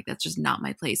say it. Like, that's just not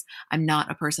my place. I'm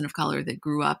not a person of color that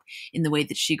grew up in the way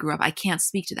that she grew up. I can't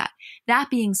speak to that. That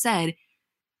being said,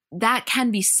 that can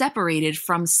be separated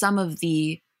from some of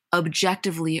the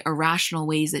objectively irrational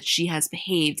ways that she has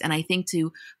behaved. And I think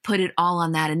to put it all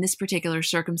on that in this particular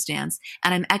circumstance,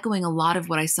 and I'm echoing a lot of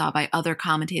what I saw by other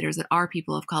commentators that are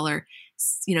people of color,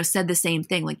 said the same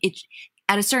thing. Like, it,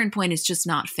 at a certain point, it's just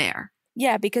not fair.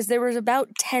 Yeah, because there was about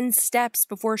 10 steps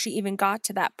before she even got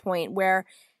to that point where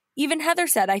even Heather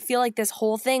said, I feel like this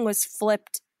whole thing was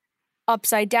flipped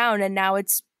upside down and now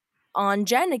it's on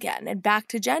Jen again and back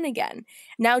to Jen again.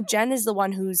 Now Jen is the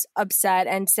one who's upset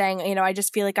and saying, I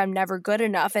just feel like I'm never good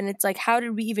enough. And it's like, how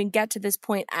did we even get to this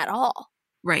point at all?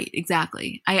 Right,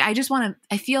 exactly. I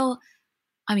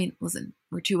I mean, listen,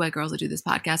 we're two white girls that do this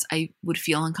podcast. I would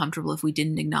feel uncomfortable if we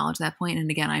didn't acknowledge that point.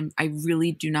 And again, I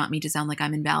really do not mean to sound like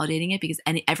I'm invalidating it, because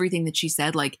everything that she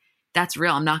said, like, that's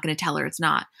real. I'm not going to tell her it's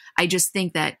not. I just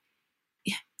think that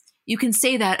you can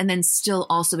say that and then still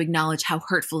also acknowledge how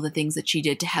hurtful the things that she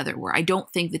did to Heather were. I don't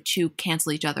think the two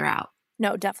cancel each other out.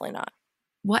 No, definitely not.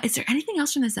 What? Is there anything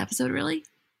else from this episode, really?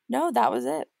 No, that was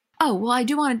it. Oh, well, I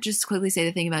do want to just quickly say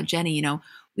the thing about Jenny. You know,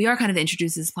 we are kind of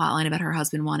introduced to this plot line about her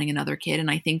husband wanting another kid.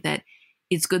 And I think that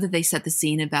it's good that they set the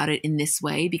scene about it in this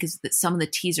way, because some of the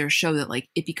teasers show that, like,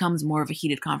 it becomes more of a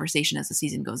heated conversation as the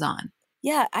season goes on.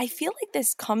 Yeah, I feel like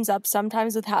this comes up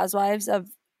sometimes with Housewives, of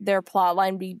their plot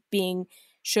line being,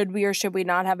 should we or should we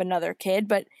not have another kid?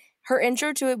 But her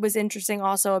intro to it was interesting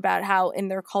also, about how in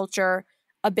their culture,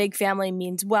 a big family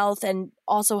means wealth, and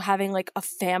also having like a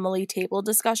family table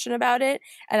discussion about it.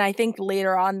 And I think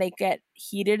later on they get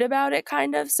heated about it,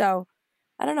 kind of. So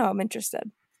I don't know. I'm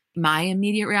interested. My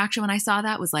immediate reaction when I saw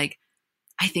that was like,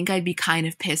 I think I'd be kind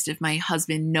of pissed if my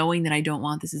husband, knowing that I don't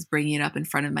want this, is bringing it up in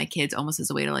front of my kids almost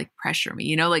as a way to like pressure me.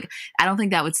 You know, like, I don't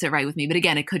think that would sit right with me. But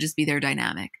again, it could just be their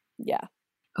dynamic. Yeah.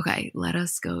 Okay, let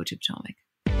us go to Potomac.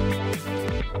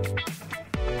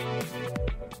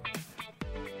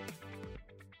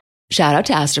 Shout out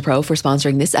to Astapro for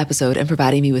sponsoring this episode and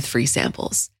providing me with free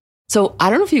samples. So I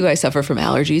don't know if you guys suffer from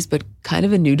allergies, but kind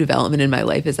of a new development in my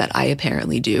life is that I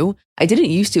apparently do. I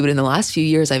didn't used to, but in the last few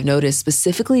years, I've noticed,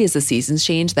 specifically as the seasons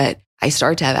change, that I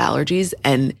start to have allergies.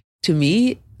 And to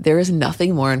me, there is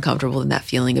nothing more uncomfortable than that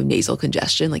feeling of nasal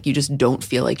congestion. Like, you just don't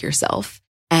feel like yourself.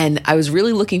 And I was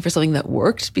really looking for something that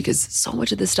worked, because so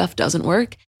much of this stuff doesn't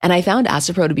work. And I found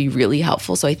Astapro to be really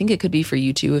helpful. So I think it could be for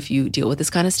you too if you deal with this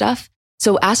kind of stuff.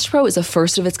 So Astapro is a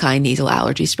first of its kind nasal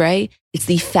allergy spray. It's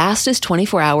the fastest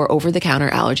 24-hour over-the-counter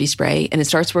allergy spray, and it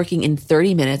starts working in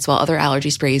 30 minutes while other allergy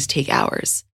sprays take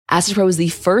hours. Astapro is the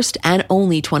first and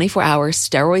only 24-hour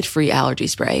steroid-free allergy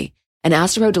spray, and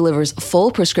Astapro delivers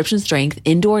full prescription strength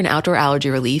indoor and outdoor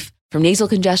allergy relief from nasal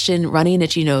congestion, runny and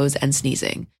itchy nose, and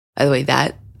sneezing. By the way,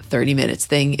 that 30 minutes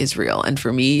thing is real, and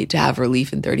for me to have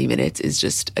relief in 30 minutes is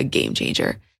just a game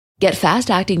changer. Get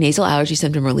fast-acting nasal allergy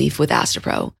symptom relief with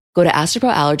Astapro. Go to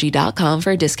astaproallergy.com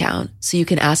for a discount so you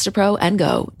can Astapro and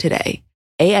go today.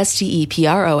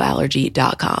 ASTEPRO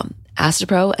allergy.com.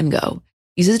 Astapro and go.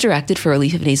 Use as directed for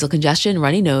relief of nasal congestion,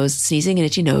 runny nose, sneezing, and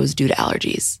itchy nose due to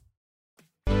allergies.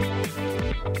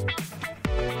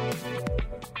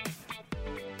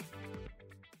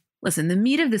 Listen, the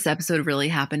meat of this episode really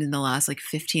happened in the last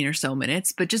 15 or so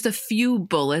minutes, but just a few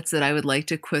bullets that I would like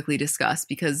to quickly discuss,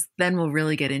 because then we'll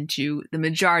really get into the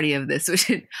majority of this, which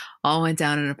it all went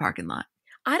down in a parking lot.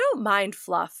 I don't mind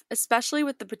fluff, especially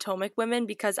with the Potomac women,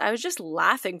 because I was just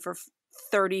laughing for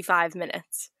 35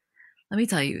 minutes. Let me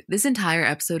tell you, this entire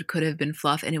episode could have been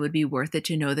fluff, and it would be worth it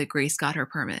to know that Grace got her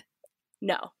permit.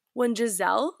 No. When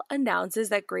Giselle announces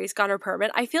that Grace got her permit,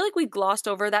 I feel like we glossed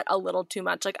over that a little too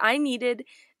much. I needed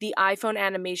the iPhone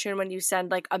animation when you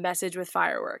send a message with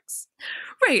fireworks.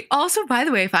 Right. Also, by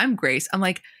the way, if I'm Grace, I'm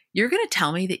like, you're going to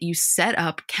tell me that you set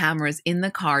up cameras in the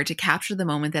car to capture the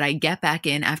moment that I get back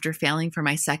in after failing for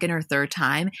my second or third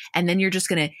time, and then you're just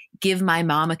going to give my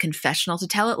mom a confessional to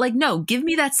tell it? No, give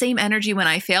me that same energy when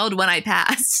I failed, when I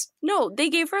passed. No, they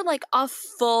gave her a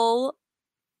full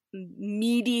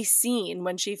meaty scene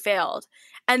when she failed,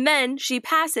 and then she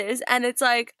passes, and it's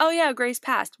oh yeah, Grace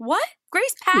passed. What?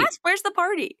 Grace passed? Wait. Where's the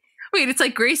party? Wait, it's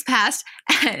Grace passed,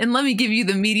 and let me give you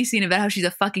the meaty scene about how she's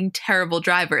a fucking terrible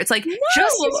driver. It's no,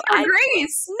 justice for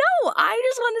Grace. No, I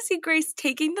just want to see Grace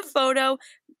taking the photo,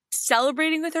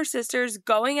 celebrating with her sisters,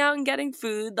 going out and getting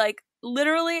food.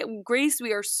 Literally, Grace,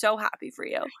 we are so happy for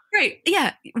you. Right.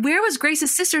 Yeah. Where was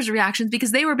Grace's sisters' reactions?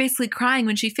 Because they were basically crying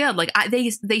when she failed.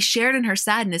 They shared in her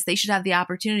sadness. They should have the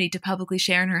opportunity to publicly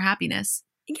share in her happiness.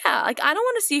 Yeah. I don't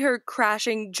want to see her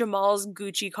crashing Jamal's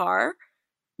Gucci car.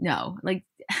 No. I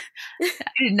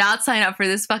did not sign up for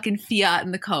this fucking Fiat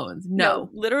and the cones.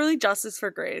 No. Literally justice for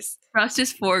Grace.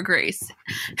 Justice for Grace.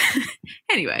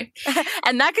 Anyway.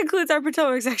 And that concludes our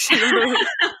Potomac section.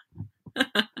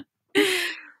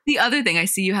 The other thing I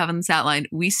see you have on this outline,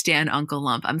 we stand Uncle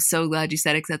Lump. I'm so glad you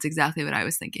said it, because that's exactly what I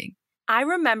was thinking. I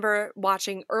remember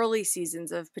watching early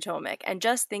seasons of Potomac and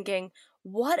just thinking,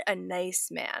 what a nice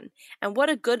man, and what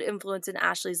a good influence in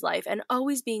Ashley's life, and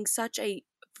always being such a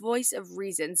voice of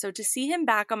reason. So to see him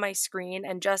back on my screen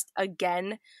and just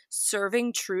again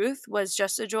serving truth was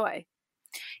just a joy.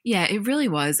 Yeah, it really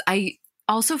was. I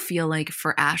also feel like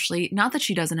for Ashley, not that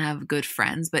she doesn't have good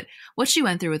friends, but what she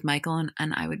went through with Michael,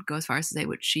 and I would go as far as to say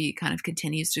what she kind of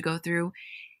continues to go through,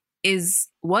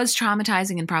 was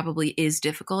traumatizing and probably is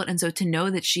difficult. And so to know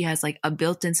that she has a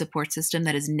built-in support system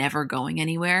that is never going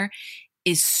anywhere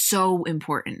is so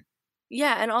important.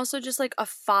 Yeah, and also just like a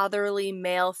fatherly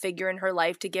male figure in her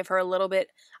life to give her a little bit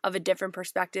of a different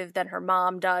perspective than her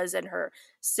mom does and her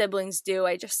siblings do.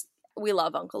 We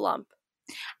love Uncle Lump.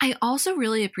 I also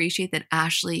really appreciate that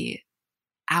Ashley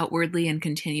outwardly and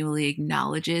continually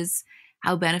acknowledges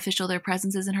how beneficial their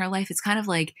presence is in her life. It's kind of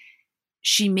like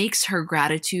she makes her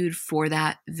gratitude for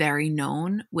that very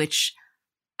known, which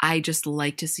I just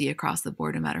like to see across the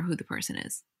board, no matter who the person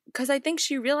is. Because I think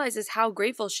she realizes how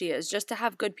grateful she is just to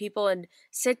have good people and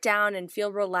sit down and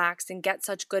feel relaxed and get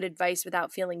such good advice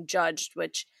without feeling judged,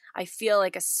 which I feel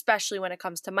like, especially when it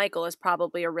comes to Michael, is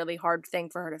probably a really hard thing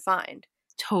for her to find.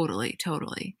 Totally,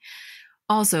 totally.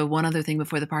 Also, one other thing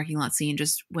before the parking lot scene,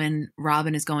 just when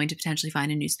Robin is going to potentially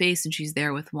find a new space and she's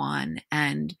there with Juan.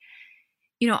 And,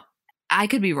 I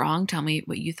could be wrong. Tell me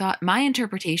what you thought. My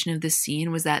interpretation of this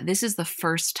scene was that this is the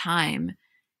first time,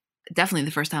 definitely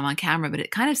the first time on camera, but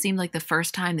it kind of seemed like the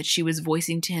first time that she was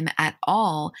voicing to him at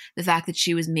all the fact that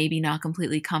she was maybe not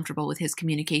completely comfortable with his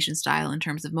communication style in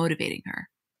terms of motivating her.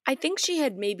 I think she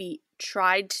had maybe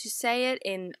tried to say it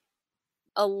in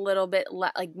a little bit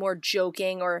like more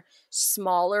joking or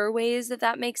smaller ways, if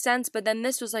that makes sense. But then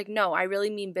this was like, no, I really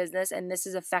mean business and this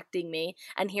is affecting me.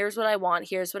 And here's what I want.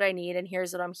 Here's what I need. And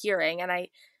here's what I'm hearing. And I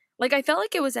felt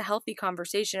like it was a healthy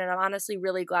conversation. And I'm honestly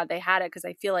really glad they had it because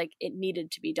I feel like it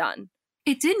needed to be done.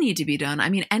 It did need to be done. I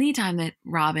mean, anytime that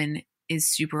Robin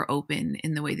is super open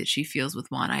in the way that she feels with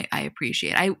Juan, I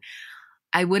appreciate.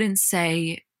 I wouldn't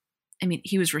say, I mean,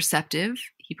 he was receptive.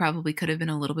 He probably could have been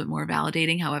a little bit more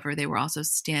validating. However, they were also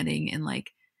standing in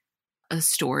like a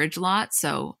storage lot.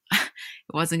 So it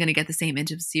wasn't going to get the same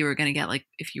intimacy you were going to get like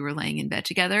if you were laying in bed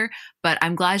together. But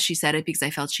I'm glad she said it because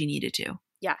I felt she needed to.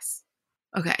 Yes.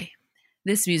 Okay.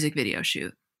 This music video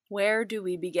shoot. Where do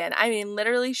we begin? I mean,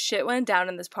 literally shit went down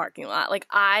in this parking lot. Like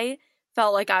I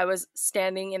felt like I was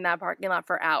standing in that parking lot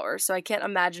for hours. So I can't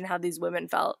imagine how these women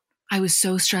felt. I was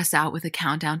so stressed out with the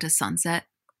countdown to sunset.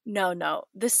 No.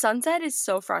 The sunset is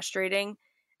so frustrating.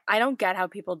 I don't get how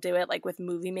people do it, like with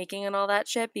movie making and all that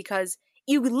shit, because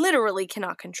you literally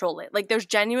cannot control it. Like there's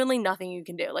genuinely nothing you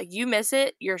can do. Like you miss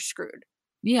it, you're screwed.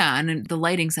 Yeah, and the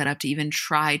lighting setup to even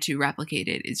try to replicate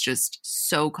it is just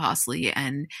so costly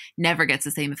and never gets the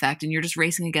same effect. And you're just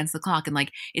racing against the clock. And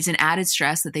like it's an added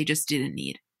stress that they just didn't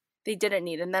need. They didn't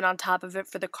need. And then on top of it,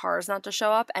 for the cars not to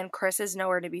show up and Chris is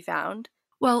nowhere to be found.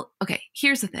 Well, okay,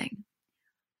 here's the thing.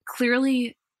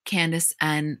 Clearly, Candace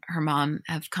and her mom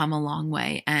have come a long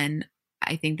way, and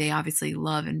I think they obviously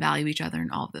love and value each other and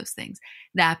all of those things.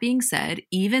 That being said,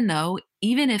 even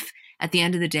if at the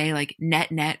end of the day, like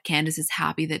net, Candace is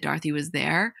happy that Dorothy was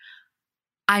there,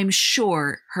 I'm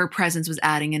sure her presence was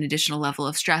adding an additional level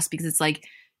of stress because it's like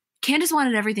Candace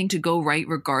wanted everything to go right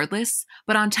regardless,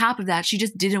 but on top of that, she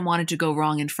just didn't want it to go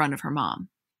wrong in front of her mom.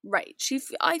 Right.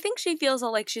 I think she feels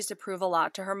like she has to prove a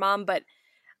lot to her mom, but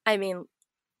I mean,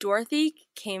 Dorothy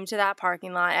came to that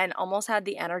parking lot and almost had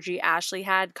the energy Ashley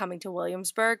had coming to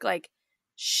Williamsburg. Like,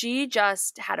 she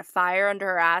just had a fire under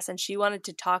her ass and she wanted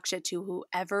to talk shit to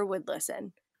whoever would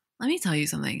listen. Let me tell you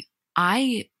something.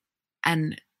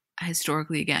 And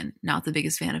historically, again, not the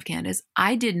biggest fan of Candace,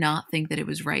 I did not think that it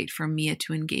was right for Mia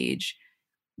to engage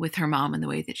with her mom in the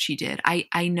way that she did.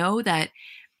 I know that,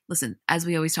 listen, as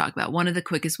we always talk about, one of the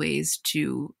quickest ways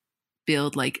to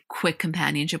build like quick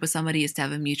companionship with somebody is to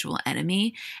have a mutual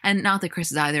enemy. And not that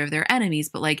Chris is either of their enemies,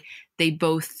 but like they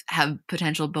both have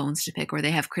potential bones to pick or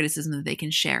they have criticism that they can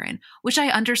share in, which I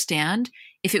understand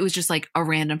if it was just like a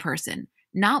random person,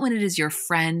 not when it is your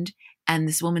friend and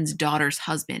this woman's daughter's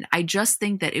husband. I just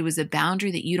think that it was a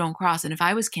boundary that you don't cross. And if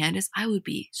I was Candace, I would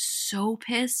be so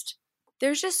pissed.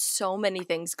 There's just so many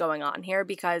things going on here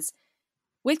because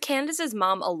with Candace's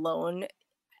mom alone,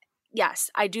 yes,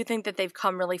 I do think that they've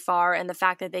come really far, and the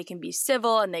fact that they can be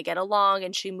civil and they get along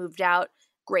and she moved out,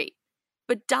 great.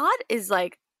 But Dot is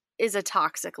a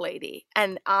toxic lady.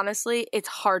 And honestly, it's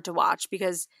hard to watch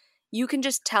because you can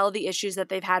just tell the issues that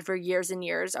they've had for years and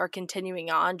years are continuing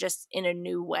on just in a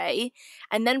new way.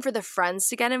 And then for the friends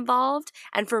to get involved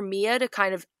and for Mia to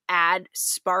kind of add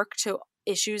spark to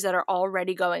issues that are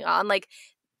already going on, like,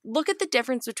 look at the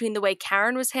difference between the way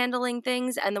Karen was handling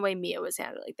things and the way Mia was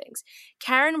handling things.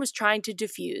 Karen was trying to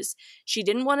diffuse. She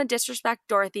didn't want to disrespect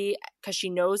Dorothy because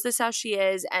she knows this how she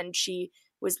is, and she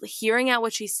was hearing out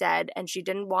what she said, and she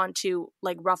didn't want to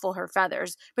like ruffle her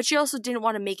feathers, but she also didn't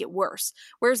want to make it worse.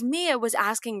 Whereas Mia was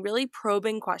asking really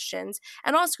probing questions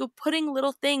and also putting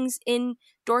little things in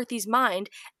Dorothy's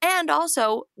mind, and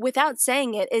also without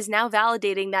saying it is now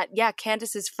validating that, yeah,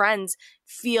 Candace's friends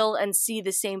feel and see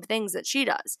the same things that she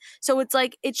does. So it's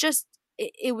like,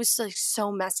 it was like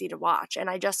so messy to watch, and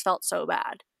I just felt so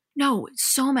bad. No,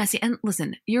 so messy. And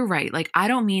listen, you're right. Like, I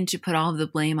don't mean to put all of the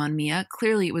blame on Mia.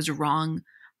 Clearly, it was wrong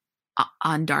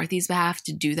on Dorothy's behalf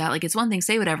to do that. Like, it's one thing,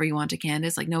 say whatever you want to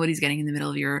Candace. Like, nobody's getting in the middle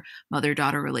of your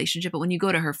mother-daughter relationship. But when you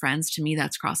go to her friends, to me,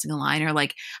 that's crossing a line. Or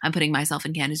like, I'm putting myself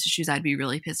in Candace's shoes. I'd be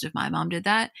really pissed if my mom did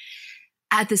that.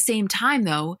 At the same time,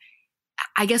 though,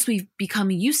 I guess we've become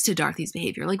used to Dorothy's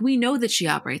behavior. Like, we know that she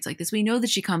operates like this. We know that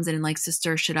she comes in and likes to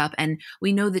stir shit up. And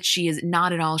we know that she is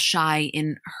not at all shy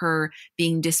in her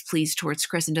being displeased towards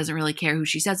Chris and doesn't really care who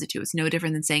she says it to. It's no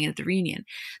different than saying it at the reunion.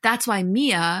 That's why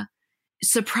Mia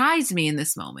surprised me in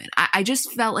this moment. I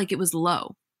just felt like it was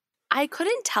low. I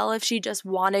couldn't tell if she just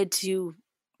wanted to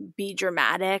be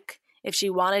dramatic, if she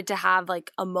wanted to have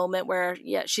like a moment where,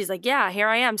 yeah, she's like, yeah, here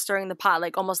I am stirring the pot,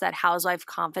 like almost that housewife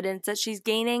confidence that she's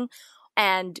gaining.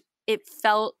 And it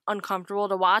felt uncomfortable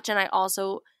to watch. And I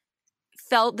also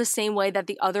felt the same way that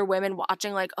the other women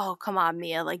watching, like, oh, come on,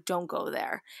 Mia, like, don't go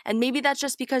there. And maybe that's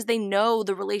just because they know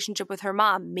the relationship with her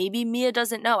mom. Maybe Mia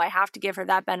doesn't know. I have to give her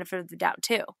that benefit of the doubt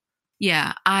too.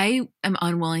 Yeah, I am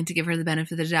unwilling to give her the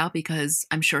benefit of the doubt because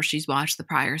I'm sure she's watched the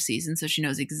prior season, so she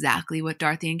knows exactly what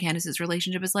Dorothy and Candace's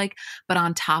relationship is like. But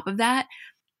on top of that,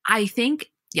 I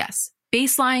think, yes,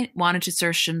 baseline, wanted to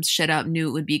stir some shit up, knew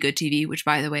it would be good TV, which,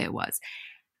 by the way, it was.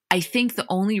 I think the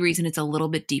only reason it's a little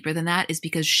bit deeper than that is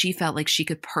because she felt like she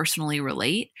could personally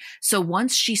relate. So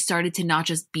once she started to not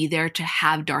just be there to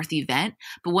have Dorothy vent,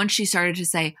 but once she started to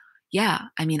say, yeah,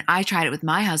 I mean, I tried it with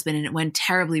my husband and it went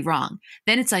terribly wrong.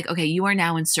 Then it's like, okay, you are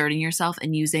now inserting yourself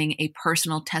and using a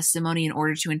personal testimony in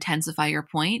order to intensify your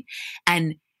point,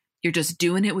 and you're just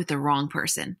doing it with the wrong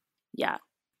person. Yeah.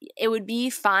 It would be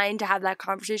fine to have that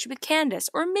conversation with Candace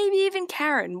or maybe even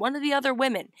Karen, one of the other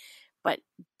women. But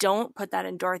don't put that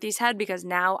in Dorothy's head, because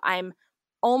now I'm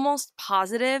almost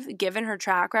positive, given her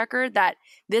track record, that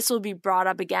this will be brought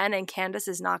up again and Candace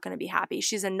is not going to be happy.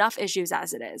 She's enough issues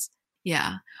as it is.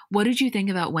 Yeah. What did you think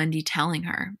about Wendy telling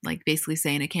her, like basically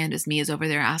saying to Candace, Mia's over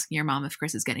there asking your mom if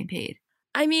Chris is getting paid?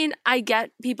 I mean, I get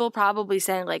people probably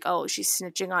saying like, oh, she's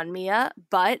snitching on Mia.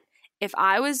 But if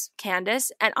I was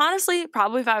Candace, and honestly,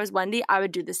 probably if I was Wendy, I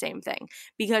would do the same thing.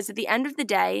 Because at the end of the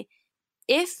day,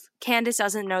 if Candace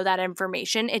doesn't know that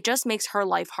information, it just makes her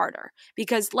life harder.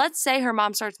 Because let's say her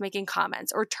mom starts making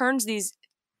comments or turns these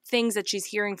things that she's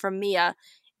hearing from Mia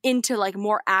into like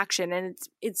more action, and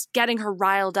it's getting her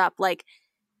riled up. Like,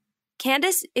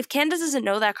 Candace, if Candace doesn't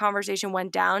know that conversation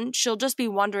went down, she'll just be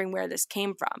wondering where this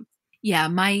came from. Yeah,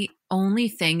 my only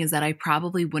thing is that I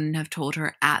probably wouldn't have told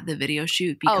her at the video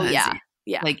shoot because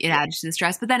like it added to the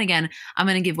stress. But then again, I'm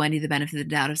going to give Wendy the benefit of the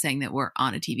doubt of saying that we're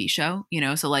on a TV show, you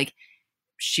know, so like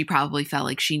she probably felt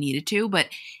like she needed to, but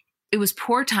it was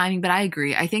poor timing. But I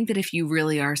agree. I think that if you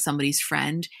really are somebody's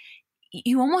friend,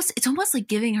 it's almost like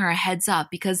giving her a heads up,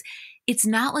 because it's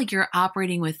not like you're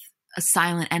operating with a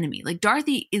silent enemy. Like,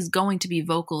 Dorothy is going to be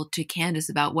vocal to Candace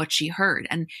about what she heard.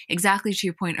 And exactly to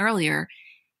your point earlier,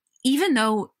 even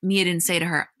though Mia didn't say to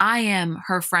her, I am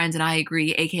her friend and I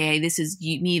agree, aka this is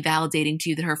me validating to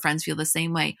you that her friends feel the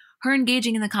same way, her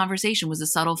engaging in the conversation was a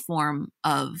subtle form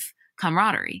of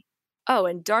camaraderie. Oh,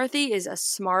 and Dorothy is a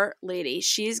smart lady.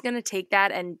 She's going to take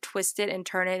that and twist it and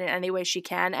turn it in any way she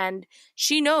can. And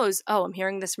she knows, oh, I'm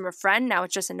hearing this from a friend. Now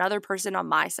it's just another person on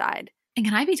my side. And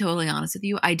can I be totally honest with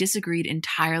you? I disagreed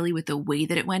entirely with the way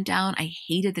that it went down. I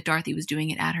hated that Dorothy was doing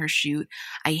it at her shoot.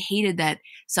 I hated that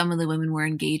some of the women were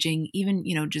engaging. Even,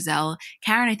 you know, Giselle.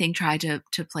 Karen, I think, tried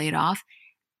to play it off.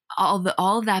 All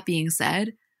of that being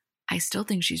said, I still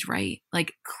think she's right.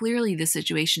 Like, clearly this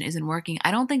situation isn't working.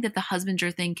 I don't think that the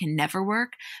husbander thing can never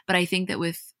work, but I think that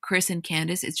with Chris and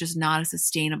Candace, it's just not a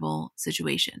sustainable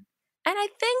situation. And I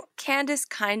think Candace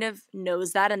kind of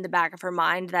knows that in the back of her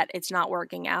mind, that it's not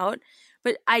working out.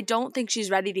 But I don't think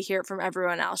she's ready to hear it from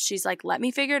everyone else. She's like, let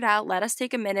me figure it out. Let us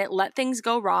take a minute. Let things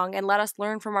go wrong and let us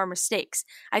learn from our mistakes.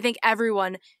 I think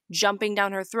everyone jumping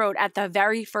down her throat at the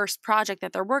very first project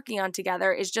that they're working on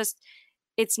together is just,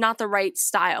 it's not the right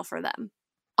style for them.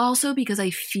 Also, because I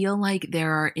feel like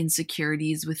there are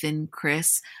insecurities within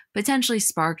Chris, potentially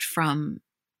sparked from,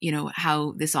 you know,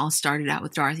 how this all started out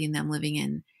with Dorothy and them living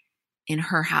in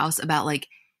her house, about like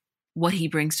what he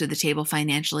brings to the table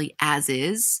financially as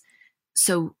is.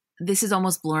 So this is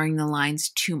almost blurring the lines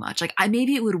too much. Like,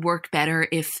 maybe it would work better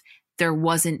if there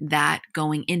wasn't that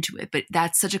going into it, but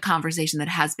that's such a conversation that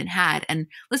has been had. And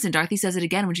listen, Dorothy says it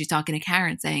again when she's talking to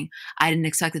Karen, saying, I didn't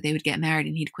expect that they would get married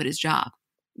and he'd quit his job.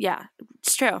 Yeah,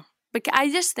 it's true. But I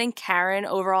just think Karen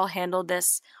overall handled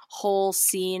this whole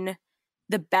scene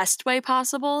the best way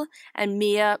possible, and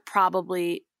Mia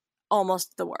probably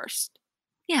almost the worst.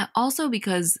 Yeah, also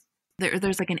because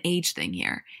there's like an age thing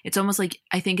here. It's almost like,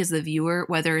 I think as the viewer,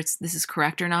 whether this is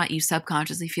correct or not, you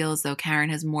subconsciously feel as though Karen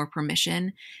has more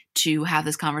permission to have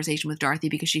this conversation with Dorothy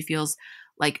because she feels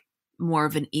like more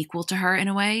of an equal to her in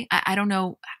a way. I don't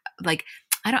know, like,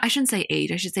 I shouldn't say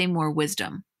age. I should say more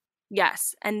wisdom.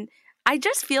 Yes. And I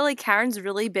just feel like Karen's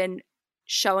really been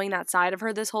showing that side of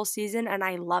her this whole season, and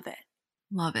I love it.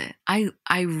 Love it.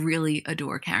 I really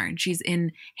adore Karen. She's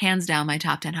in hands down my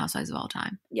top 10 housewives of all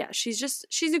time. Yeah, she's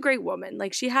a great woman.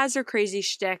 Like, she has her crazy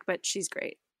shtick, but she's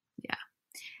great. Yeah.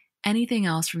 Anything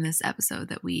else from this episode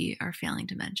that we are failing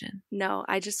to mention? No,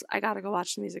 I gotta go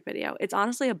watch the music video. It's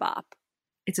honestly a bop.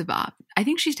 It's a bop. I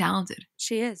think she's talented.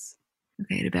 She is.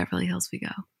 Okay, to Beverly Hills we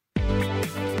go.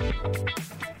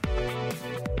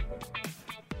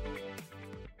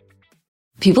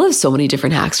 People have so many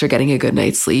different hacks for getting a good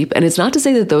night's sleep, and it's not to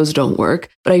say that those don't work,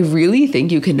 but I really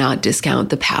think you cannot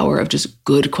discount the power of just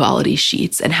good quality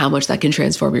sheets and how much that can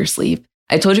transform your sleep.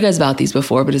 I told you guys about these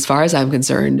before, but as far as I'm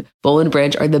concerned, Boll &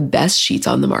 Branch are the best sheets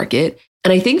on the market.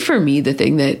 And I think for me, the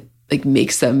thing that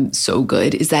makes them so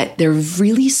good is that they're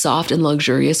really soft and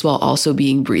luxurious while also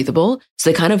being breathable. So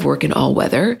they kind of work in all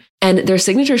weather. And their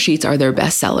signature sheets are their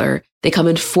best seller. They come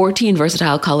in 14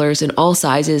 versatile colors in all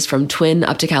sizes from twin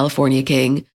up to California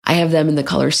King. I have them in the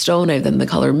color stone. I have them in the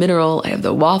color mineral. I have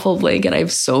the waffle blanket. I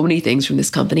have so many things from this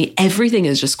company. Everything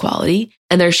is just quality.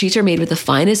 And their sheets are made with the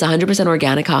finest 100%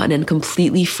 organic cotton and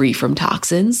completely free from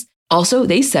toxins. Also,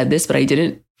 they said this, but I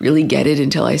didn't really get it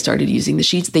until I started using the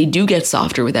sheets. They do get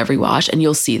softer with every wash, and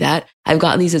you'll see that. I've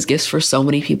gotten these as gifts for so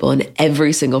many people, and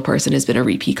every single person has been a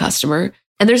repeat customer.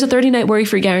 And there's a 30-night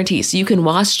worry-free guarantee, so you can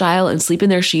wash, style, and sleep in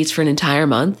their sheets for an entire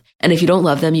month. And if you don't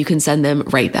love them, you can send them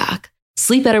right back.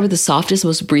 Sleep better with the softest,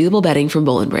 most breathable bedding from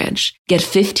Boll & Branch. Get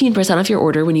 15% off your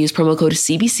order when you use promo code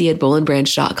CBC at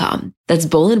bollandbranch.com. That's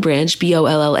Boll & Branch,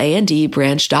 BOLLAND,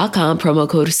 branch.com, promo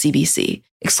code CBC.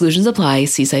 Exclusions apply.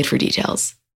 See site for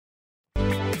details.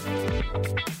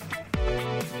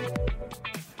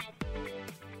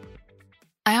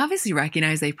 I obviously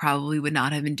recognize they probably would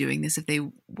not have been doing this if they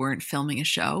weren't filming a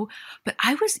show, but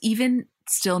I was, even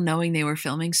still knowing they were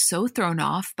filming, so thrown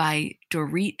off by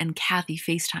Dorit and Kathy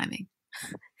FaceTiming.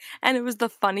 And it was the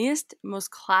funniest, most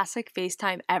classic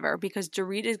FaceTime ever because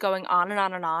Dorit is going on and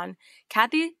on and on.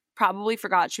 Kathy probably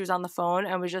forgot she was on the phone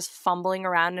and was just fumbling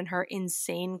around in her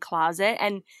insane closet,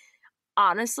 and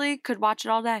honestly could watch it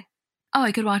all day. Oh,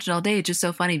 I could watch it all day. It's just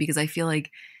so funny because I feel like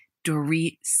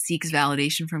Dorit seeks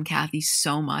validation from Kathy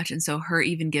so much, and so her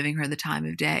even giving her the time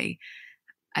of day,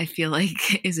 I feel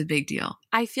like is a big deal.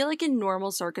 I feel like in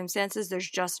normal circumstances, there's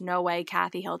just no way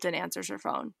Kathy Hilton answers her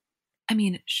phone. I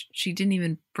mean, she didn't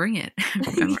even bring it.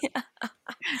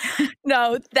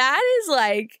 No, that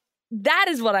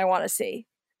is what I want to see.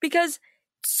 Because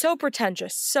so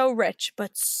pretentious, so rich,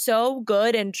 but so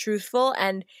good and truthful,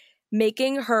 and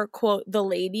making her, quote, the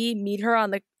lady, meet her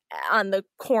on the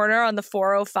corner on the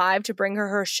 405 to bring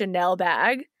her Chanel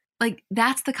bag. Like,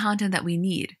 that's the content that we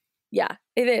need. Yeah,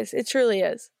 it is. It truly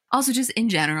is. Also, just in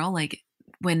general, like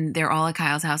when they're all at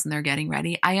Kyle's house and they're getting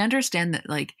ready, I understand that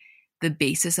like the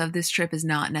basis of this trip is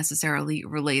not necessarily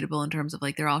relatable in terms of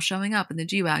like they're all showing up in the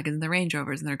G-Wagons and the Range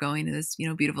Rovers and they're going to this,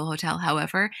 beautiful hotel.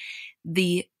 However,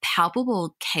 the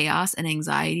palpable chaos and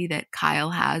anxiety that Kyle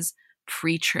has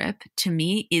pre-trip to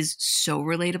me is so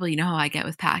relatable. You know how I get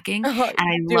with packing.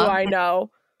 And I know.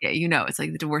 Yeah, it's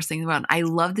like the worst thing in the world. I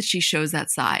love that she shows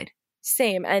that side.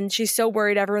 Same. And she's so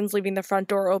worried everyone's leaving the front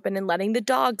door open and letting the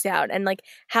dogs out. And like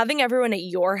having everyone at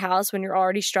your house when you're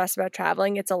already stressed about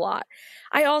traveling, it's a lot.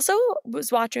 I also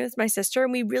was watching with my sister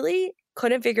and we really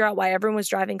couldn't figure out why everyone was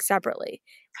driving separately.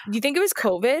 Do you think it was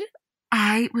COVID?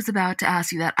 I was about to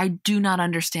ask you that. I do not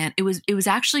understand. It was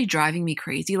actually driving me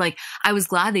crazy. Like, I was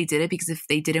glad they did it because if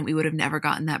they didn't, we would have never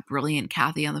gotten that brilliant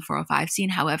Kathy on the 405 scene.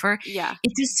 However, yeah,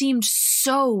 it just seemed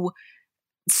so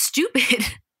stupid.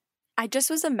 I just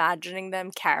was imagining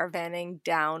them caravanning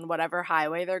down whatever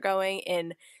highway they're going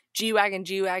in G-Wagon,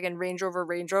 Range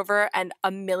Rover, and a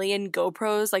million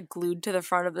GoPros like glued to the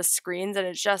front of the screens. And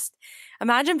it's just,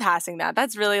 imagine passing that.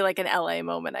 That's really like an LA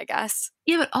moment, I guess.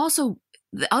 Yeah, but also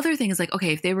the other thing is like,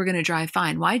 okay, if they were going to drive,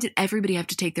 fine. Why did everybody have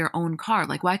to take their own car?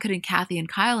 Like, why couldn't Kathy and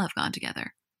Kyle have gone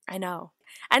together? I know.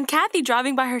 And Kathy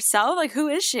driving by herself? Like, who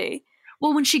is she?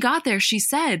 Well, when she got there, she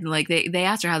said, like, they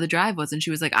asked her how the drive was, and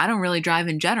she was like, I don't really drive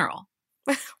in general.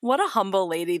 What a humble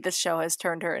lady this show has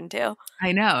turned her into.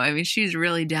 I know. I mean, she's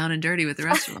really down and dirty with the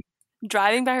rest of them.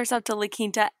 Driving by herself to La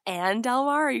Quinta and Del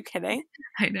Mar? Are you kidding?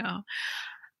 I know.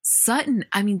 Sutton,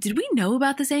 I mean, did we know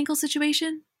about this ankle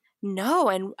situation? No,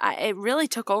 and it really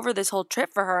took over this whole trip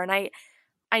for her. And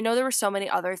I know there were so many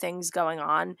other things going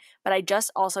on, but I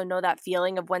just also know that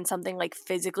feeling of when something like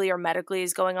physically or medically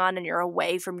is going on and you're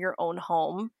away from your own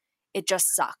home. It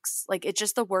just sucks. Like, it's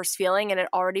just the worst feeling, and it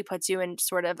already puts you in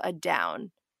sort of a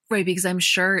down. Right, because I'm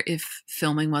sure if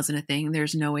filming wasn't a thing,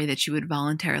 there's no way that she would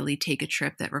voluntarily take a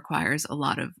trip that requires a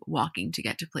lot of walking to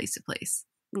get to place.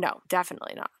 No,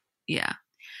 definitely not. Yeah.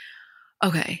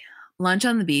 Okay. Lunch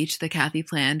on the beach that Kathy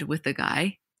planned with the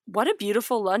guy. What a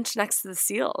beautiful lunch next to the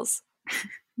seals.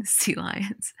 The sea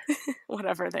lions.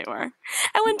 Whatever they were.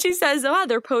 And when she says, oh,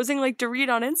 they're posing like Dorit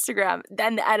on Instagram,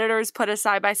 then the editors put a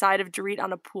side-by-side of Dorit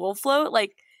on a pool float.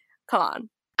 Like, come on.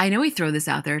 I know we throw this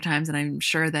out there at times, and I'm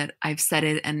sure that I've said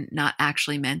it and not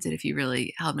actually meant it if you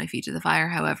really held my feet to the fire.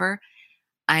 However,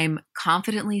 I'm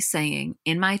confidently saying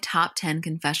in my top 10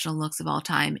 confessional looks of all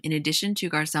time, in addition to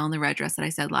Garcelle in the red dress that I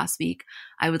said last week,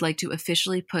 I would like to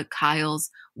officially put Kyle's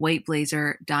white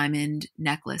blazer diamond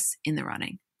necklace in the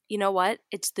running. You know what?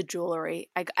 It's the jewelry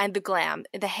and the glam.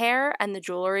 The hair and the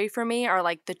jewelry for me are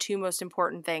like the two most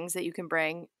important things that you can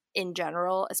bring in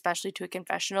general, especially to a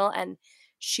confessional. And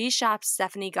she shops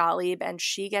Stephanie Gottlieb and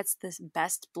she gets the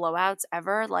best blowouts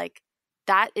ever. Like,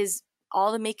 that is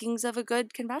all the makings of a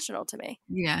good confessional to me.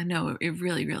 Yeah, no, it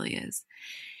really, really is.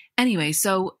 Anyway,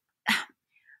 so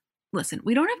listen,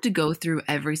 we don't have to go through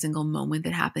every single moment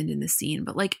that happened in the scene,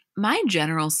 but like my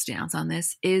general stance on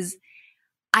this is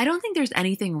I don't think there's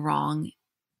anything wrong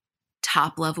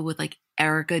top level with like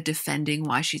Erica defending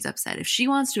why she's upset. If she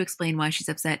wants to explain why she's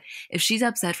upset, if she's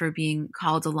upset for being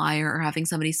called a liar or having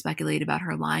somebody speculate about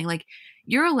her lying, like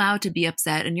you're allowed to be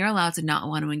upset and you're allowed to not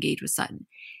want to engage with Sutton.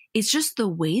 It's just the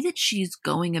way that she's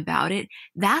going about it.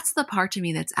 That's the part to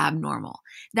me that's abnormal.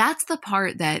 That's the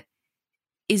part that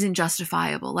isn't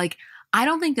justifiable. Like, I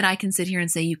don't think that I can sit here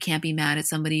and say you can't be mad at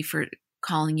somebody for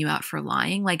calling you out for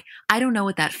lying. Like, I don't know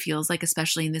what that feels like,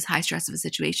 especially in this high stress of a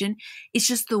situation. It's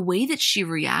just the way that she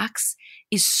reacts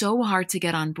is so hard to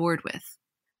get on board with.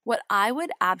 What I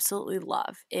would absolutely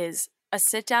love is a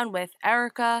sit down with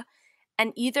Erica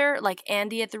and either like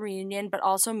Andy at the reunion, but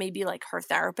also maybe like her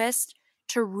therapist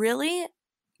to really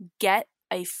get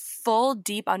a full,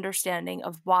 deep understanding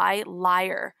of why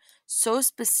liar so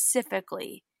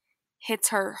specifically hits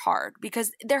her hard,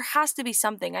 because there has to be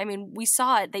something. I mean, we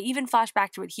saw it. They even flash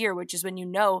back to it here, which is when you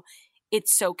know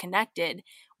it's so connected.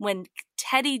 When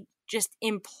Teddy just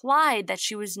implied that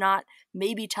she was not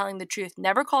maybe telling the truth,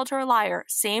 never called her a liar.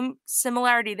 Same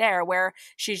similarity there, where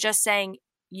she's just saying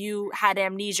you had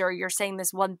amnesia or you're saying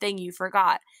this one thing you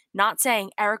forgot. Not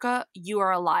saying, Erica, you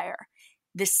are a liar.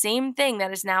 The same thing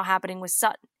that is now happening with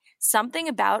Sutton. Something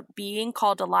about being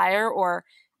called a liar or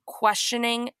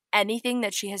questioning anything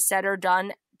that she has said or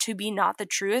done to be not the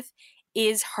truth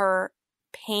is her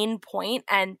pain point,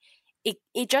 and it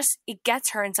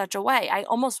gets her in such a way. I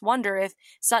almost wonder if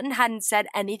Sutton hadn't said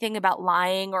anything about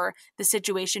lying or the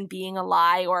situation being a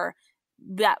lie, or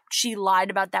that she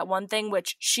lied about that one thing,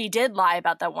 which she did lie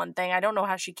about that one thing. I don't know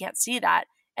how she can't see that.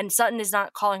 And Sutton is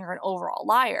not calling her an overall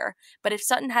liar. But if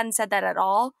Sutton hadn't said that at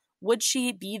all, would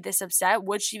she be this upset?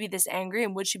 Would she be this angry?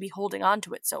 And would she be holding on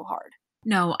to it so hard?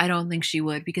 No, I don't think she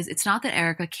would, because it's not that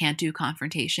Erica can't do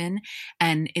confrontation,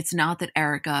 and it's not that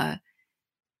Erica,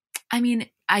 I mean,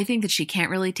 I think that she can't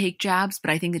really take jabs,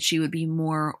 but I think that she would be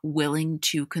more willing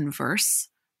to converse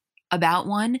about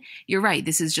one. You're right.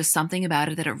 This is just something about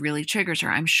it that it really triggers her.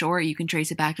 I'm sure you can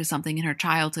trace it back to something in her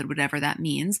childhood, whatever that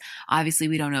means. Obviously,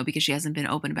 we don't know because she hasn't been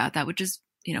open about that, which is,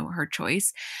 you know, her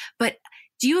choice. But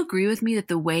do you agree with me that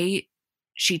the way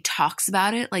she talks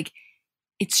about it, like,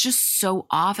 it's just so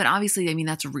off? And obviously, I mean,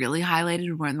 that's really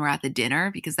highlighted when we're at the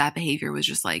dinner, because that behavior was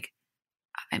just like,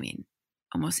 I mean,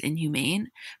 almost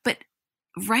inhumane. But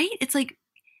right? It's like,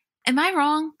 am I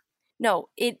wrong? No,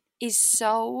 it is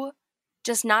so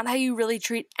just not how you really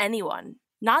treat anyone.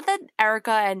 Not that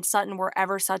Erica and Sutton were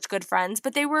ever such good friends,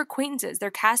 but they were acquaintances.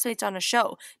 They're castmates on a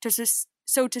show.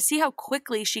 So to see how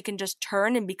quickly she can just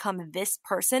turn and become this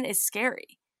person is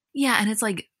scary. Yeah, and it's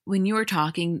like, when you were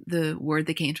talking, the word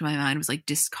that came to my mind was like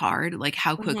discard, like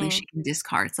how quickly she can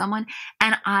discard someone.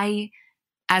 And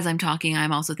as I'm talking,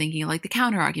 I'm also thinking of like the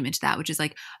counter argument to that, which is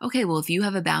like, okay, well, if you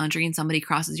have a boundary and somebody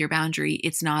crosses your boundary,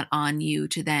 it's not on you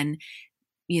to then,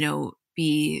 you know,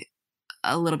 be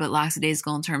a little bit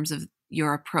lackadaisical in terms of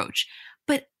your approach.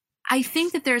 But I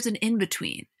think that there's an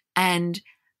in-between. And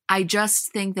I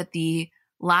just think that the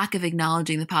lack of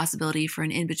acknowledging the possibility for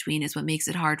an in-between is what makes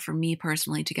it hard for me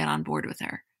personally to get on board with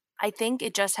her. I think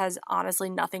it just has honestly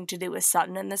nothing to do with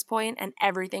Sutton at this point, and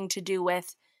everything to do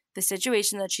with the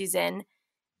situation that she's in,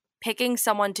 picking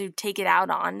someone to take it out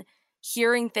on,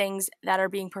 hearing things that are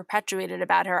being perpetuated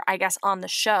about her, I guess, on the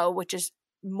show, which is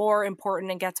more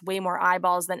important and gets way more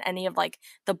eyeballs than any of like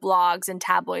the blogs and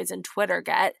tabloids and Twitter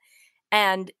get.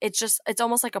 And it's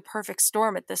almost like a perfect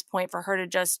storm at this point for her to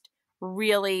just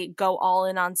really go all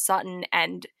in on Sutton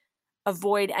and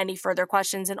avoid any further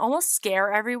questions and almost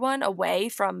scare everyone away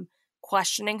from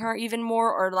questioning her even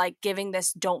more or like giving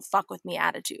this "don't fuck with me"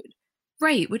 attitude.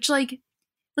 Right. Which, like,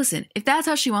 listen, if that's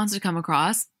how she wants to come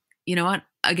across, you know what?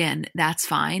 Again, that's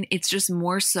fine. It's just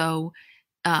more so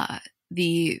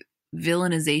the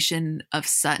villainization of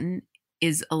Sutton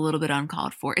is a little bit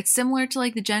uncalled for. It's similar to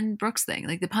like the Jen Brooks thing.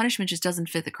 Like the punishment just doesn't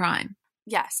fit the crime.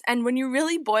 Yes. And when you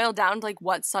really boil down to like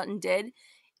what Sutton did,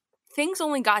 things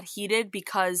only got heated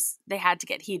because they had to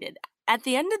get heated. At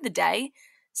the end of the day,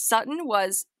 Sutton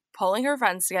was pulling her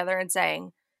friends together and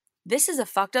saying, this is a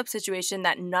fucked up situation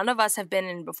that none of us have been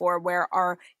in before, where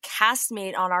our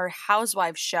castmate on our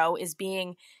Housewives show is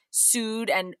being sued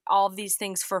and all of these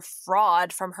things for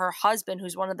fraud from her husband,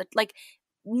 who's one of the, like,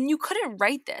 you couldn't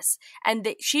write this. And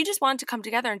she just wanted to come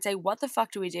together and say, what the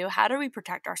fuck do we do? How do we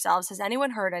protect ourselves? Has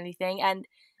anyone heard anything? And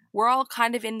we're all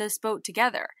kind of in this boat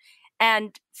together.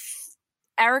 And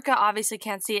Erica obviously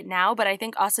can't see it now, but I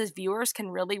think us as viewers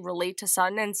can really relate to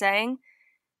Sutton and saying,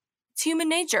 it's human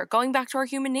nature. Going back to our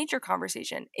human nature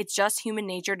conversation, it's just human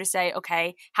nature to say,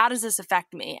 okay, how does this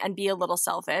affect me? And be a little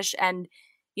selfish. And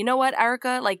you know what,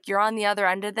 Erica, like, you're on the other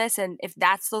end of this. And if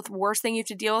that's the worst thing you have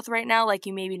to deal with right now, like,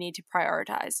 you maybe need to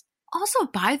prioritize. Also,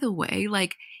 by the way,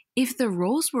 like, if the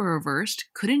roles were reversed,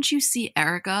 couldn't you see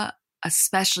Erica,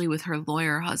 especially with her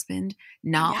lawyer husband,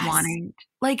 not wanting,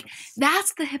 like,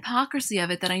 that's the hypocrisy of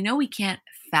it that I know we can't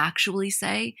factually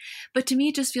say, but to me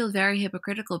it just feels very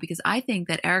hypocritical, because I think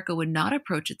that Erica would not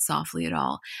approach it softly at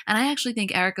all. And I actually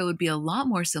think Erica would be a lot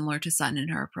more similar to Sutton in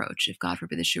her approach if, God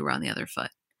forbid, the shoe were on the other foot.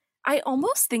 I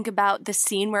almost think about the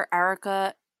scene where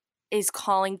Erica is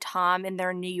calling Tom and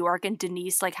they're in New York and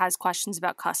Denise like has questions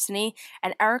about custody,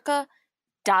 and Erica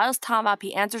dials Tom up.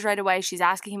 He answers right away. She's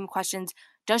asking him questions.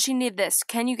 Does she need this?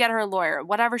 Can you get her a lawyer?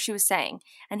 Whatever she was saying.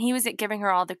 And he was giving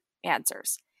her all the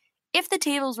answers. If the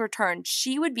tables were turned,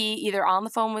 she would be either on the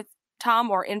phone with Tom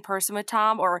or in person with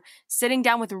Tom or sitting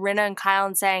down with Rinna and Kyle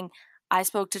and saying, I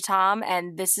spoke to Tom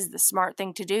and this is the smart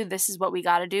thing to do. This is what we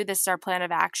got to do. This is our plan of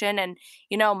action. And,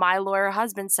 you know, my lawyer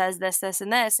husband says this, this,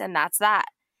 and this, and that's that.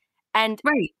 And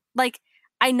right, like,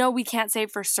 I know we can't say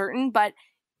for certain, but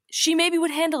she maybe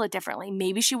would handle it differently.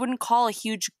 Maybe she wouldn't call a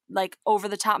huge, like,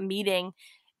 over-the-top meeting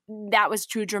that was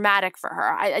too dramatic for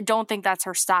her. I don't think that's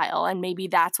her style, and maybe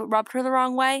that's what rubbed her the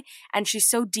wrong way. And she's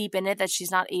so deep in it that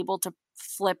she's not able to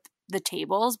flip the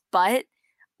tables. But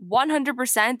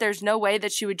 100%, there's no way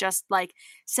that she would just, like,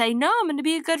 say, no, I'm going to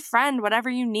be a good friend, whatever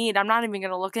you need. I'm not even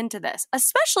going to look into this,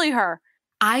 especially her.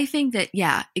 I think that,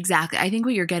 yeah, exactly. I think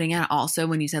what you're getting at also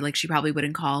when you said like she probably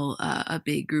wouldn't call a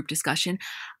big group discussion,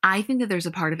 I think that there's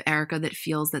a part of Erica that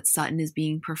feels that Sutton is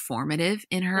being performative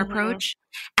in her approach.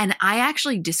 And I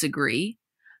actually disagree.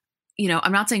 You know,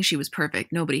 I'm not saying she was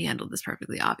perfect. Nobody handled this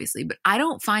perfectly, obviously. But I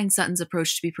don't find Sutton's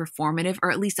approach to be performative, or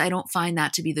at least I don't find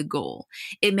that to be the goal.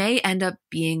 It may end up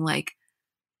being like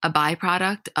a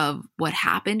byproduct of what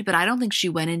happened, but I don't think she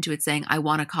went into it saying, I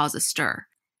want to cause a stir.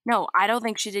 No, I don't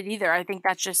think she did either. I think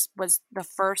that just was the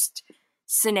first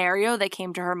scenario that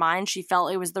came to her mind. She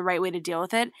felt it was the right way to deal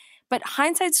with it. But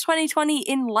hindsight's 20/20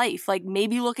 in life. Like,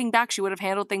 maybe looking back, she would have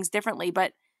handled things differently.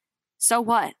 But so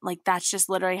what? Like, that's just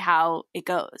literally how it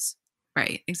goes.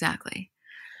 Right, exactly.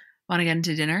 Want to get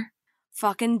into dinner?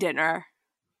 Fucking dinner.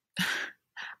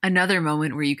 Another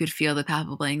moment where you could feel the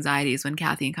palpable anxieties when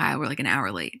Kathy and Kyle were like an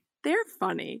hour late. They're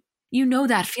funny. You know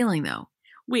that feeling, though.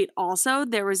 Wait, also,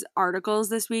 there was articles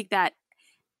this week that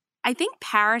I think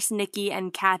Paris, Nikki,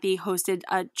 and Kathy hosted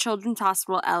a Children's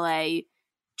Hospital LA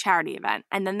charity event.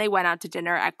 And then they went out to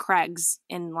dinner at Craig's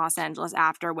in Los Angeles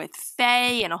after with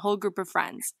Faye and a whole group of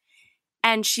friends.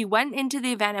 And she went into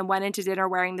the event and went into dinner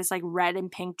wearing this like red and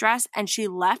pink dress. And she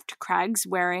left Craig's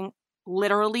wearing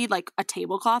literally like a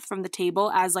tablecloth from the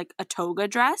table as like a toga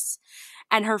dress.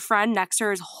 And her friend next to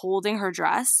her is holding her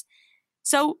dress.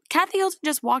 So Kathy Hilton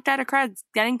just walked out of Craig's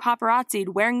getting paparazzi'd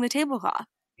wearing the tablecloth.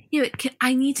 Yeah, but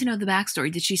I need to know the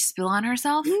backstory. Did she spill on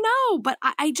herself? No, but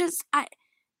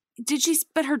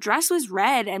but her dress was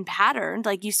red and patterned.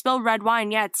 Like, you spill red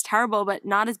wine, yeah, it's terrible, but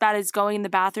not as bad as going in the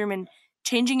bathroom and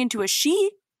changing into a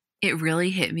sheet. It really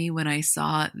hit me when I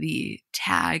saw the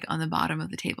tag on the bottom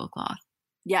of the tablecloth.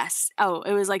 Yes. Oh,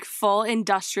 it was like full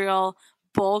industrial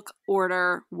bulk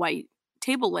order white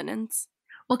table linens.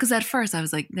 Well, because at first I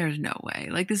was like, there's no way.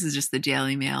 Like, this is just the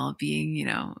Daily Mail being, you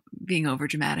know, being over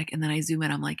dramatic. And then I zoom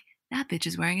in, I'm like, that bitch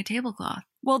is wearing a tablecloth.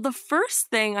 Well, the first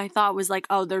thing I thought was like,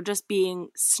 oh, they're just being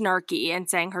snarky and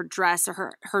saying her dress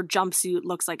or her jumpsuit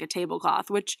looks like a tablecloth,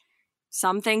 which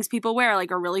some things people wear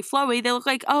like are really flowy. They look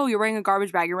like, oh, you're wearing a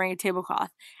garbage bag, you're wearing a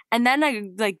tablecloth. And then I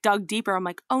like dug deeper. I'm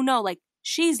like, oh no, like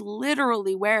she's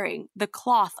literally wearing the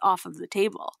cloth off of the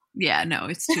table. Yeah, no,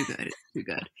 it's too good. It's too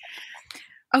good.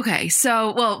 Okay,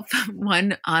 so, well,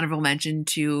 one honorable mention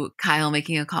to Kyle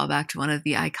making a callback to one of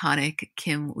the iconic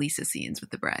Kim-Lisa scenes with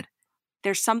the bread.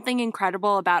 There's something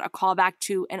incredible about a callback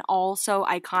to an also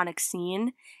iconic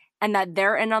scene, and that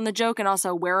they're in on the joke and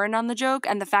also we're in on the joke.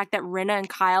 And the fact that Rinna and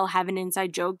Kyle have an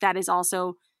inside joke that is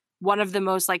also one of the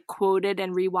most like quoted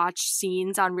and rewatched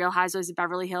scenes on Real Housewives of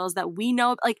Beverly Hills that we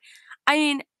know. Like, I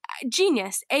mean,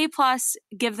 genius. A+,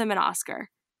 give them an Oscar.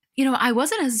 You know, I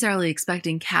wasn't necessarily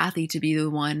expecting Kathy to be the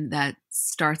one that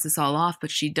starts this all off, but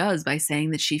she does by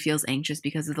saying that she feels anxious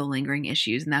because of the lingering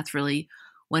issues. And that's really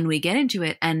when we get into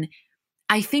it. And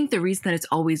I think the reason that it's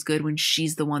always good when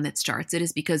she's the one that starts it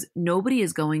is because nobody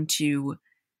is going to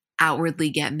outwardly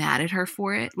get mad at her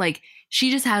for it. Like, she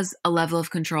just has a level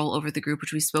of control over the group,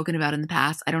 which we've spoken about in the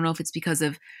past. I don't know if it's because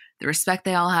of the respect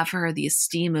they all have for her, the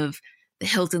esteem of the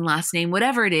Hilton last name,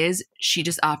 whatever it is, she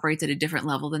just operates at a different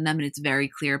level than them. And it's very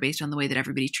clear based on the way that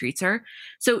everybody treats her.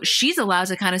 So she's allowed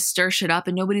to kind of stir shit up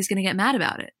and nobody's going to get mad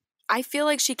about it. I feel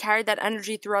like she carried that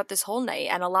energy throughout this whole night.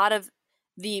 And a lot of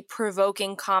the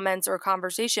provoking comments or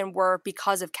conversation were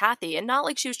because of Kathy. And not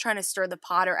like she was trying to stir the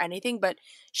pot or anything, but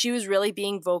she was really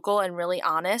being vocal and really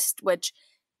honest, which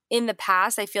in the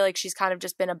past, I feel like she's kind of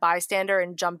just been a bystander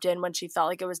and jumped in when she felt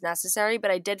like it was necessary. But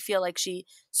I did feel like she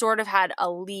sort of had a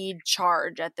lead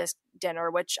charge at this dinner,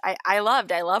 which I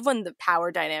loved. I love when the power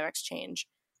dynamics change.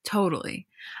 Totally.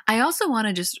 I also want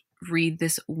to just read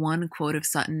this one quote of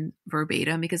Sutton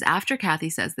verbatim, because after Kathy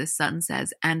says this, Sutton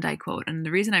says, and I quote, and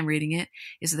the reason I'm reading it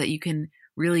is so that you can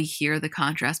really hear the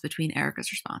contrast between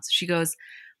Erica's response. She goes,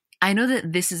 I know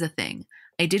that this is a thing.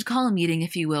 I did call a meeting,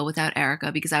 if you will, without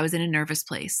Erica because I was in a nervous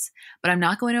place, but I'm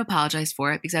not going to apologize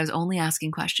for it because I was only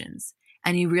asking questions.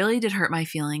 And you really did hurt my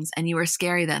feelings, and you were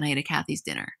scary that night at Kathy's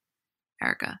dinner.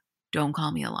 Erica, don't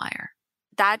call me a liar.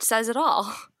 That says it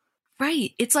all.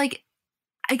 Right. It's like,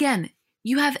 again,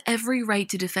 you have every right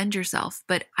to defend yourself,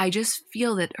 but I just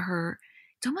feel that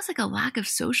it's almost like a lack of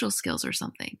social skills or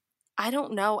something. I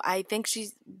don't know. I think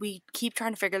we keep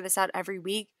trying to figure this out every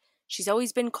week. She's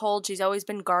always been cold. She's always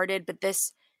been guarded. But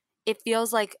it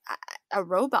feels like a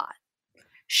robot.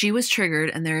 She was triggered,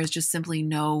 and there is just simply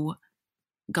no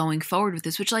going forward with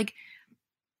this, which, like,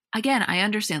 again, I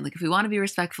understand. Like, if we want to be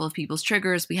respectful of people's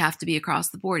triggers, we have to be across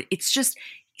the board. It's just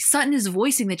Sutton is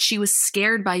voicing that she was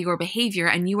scared by your behavior,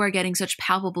 and you are getting such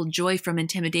palpable joy from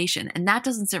intimidation. And that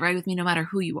doesn't sit right with me no matter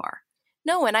who you are.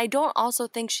 No, and I don't also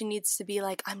think she needs to be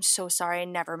like, I'm so sorry, I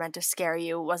never meant to scare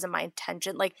you. It wasn't my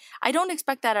intention. Like, I don't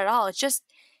expect that at all.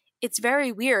 It's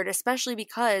very weird, especially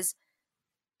because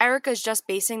Erica's just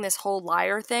basing this whole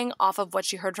liar thing off of what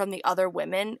she heard from the other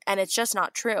women, and it's just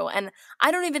not true. And I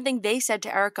don't even think they said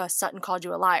to Erica, Sutton called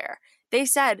you a liar. They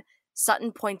said,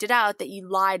 Sutton pointed out that you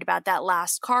lied about that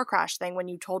last car crash thing when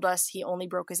you told us he only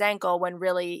broke his ankle when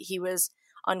really he was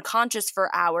unconscious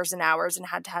for hours and hours and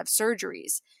had to have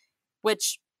surgeries.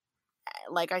 Which,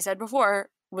 like I said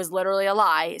before, was literally a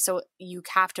lie. So you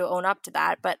have to own up to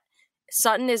that. But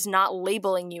Sutton is not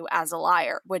labeling you as a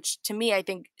liar, which to me, I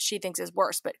think she thinks is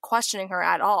worse. But questioning her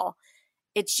at all,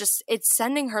 it's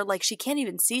sending her like she can't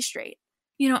even see straight.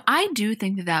 You know, I do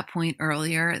think that point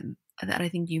earlier that I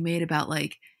think you made about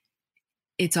like,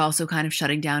 it's also kind of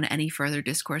shutting down any further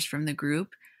discourse from the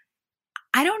group.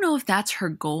 I don't know if that's her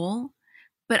goal,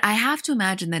 but I have to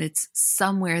imagine that it's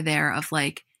somewhere there of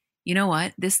like, you know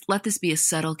what? Let this be a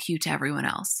subtle cue to everyone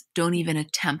else. Don't even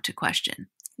attempt to question.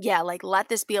 Yeah, like let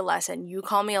this be a lesson. You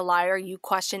call me a liar, you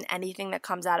question anything that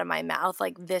comes out of my mouth,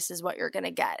 like this is what you're going to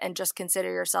get, and just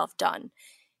consider yourself done.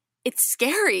 It's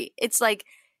scary. It's like,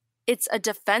 it's a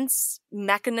defense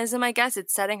mechanism, I guess.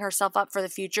 It's setting herself up for the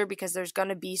future because there's going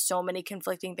to be so many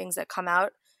conflicting things that come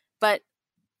out. But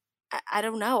I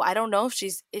don't know. I don't know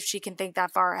if she can think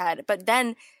that far ahead. But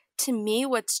then to me,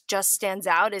 what just stands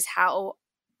out is how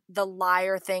the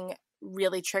liar thing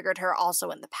really triggered her also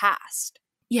in the past.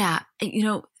 Yeah. You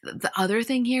know, the other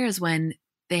thing here is when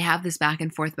they have this back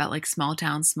and forth about like small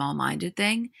town, small minded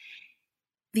thing.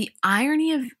 The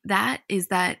irony of that is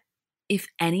that if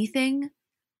anything,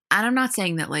 and I'm not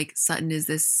saying that like Sutton is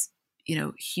this, you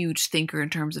know, huge thinker in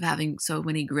terms of having so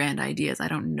many grand ideas. I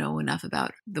don't know enough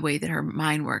about the way that her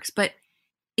mind works. But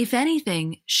If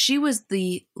anything, she was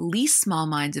the least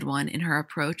small-minded one in her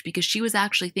approach because she was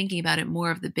actually thinking about it more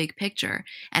of the big picture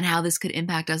and how this could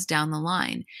impact us down the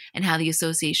line and how the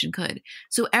association could.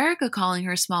 So Erica calling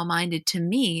her small-minded, to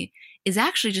me, is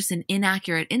actually just an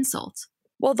inaccurate insult.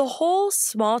 Well, the whole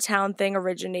small town thing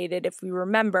originated, if we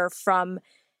remember, from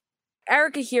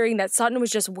Erica hearing that Sutton was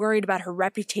just worried about her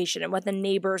reputation and what the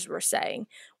neighbors were saying,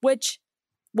 which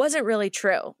wasn't really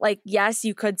true. Like, yes,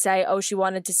 you could say, oh, she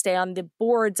wanted to stay on the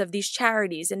boards of these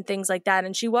charities and things like that.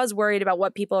 And she was worried about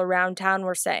what people around town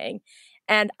were saying.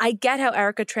 And I get how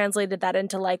Erica translated that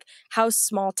into like how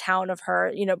small town of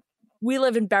her, you know, we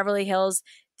live in Beverly Hills.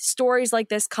 Stories like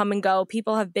this come and go.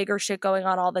 People have bigger shit going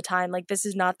on all the time. Like, this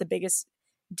is not the biggest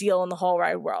deal in the whole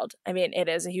wide world. I mean, it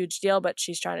is a huge deal, but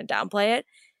she's trying to downplay it.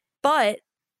 But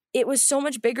it was so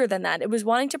much bigger than that. It was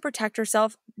wanting to protect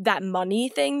herself. That money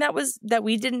thing that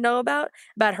we didn't know about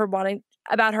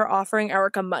her offering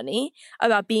Erica money,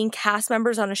 about being cast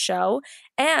members on a show,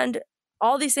 and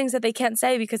all these things that they can't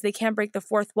say because they can't break the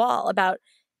fourth wall, about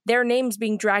their names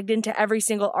being dragged into every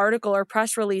single article or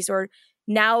press release, or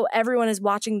now everyone is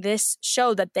watching this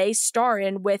show that they star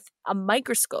in with a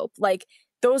microscope. Like,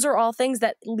 those are all things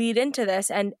that lead into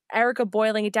this, and Erica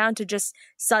boiling it down to just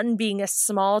Sutton being a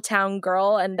small town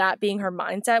girl and that being her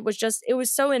mindset it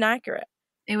was so inaccurate.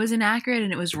 It was inaccurate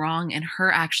and it was wrong, and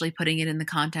her actually putting it in the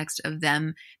context of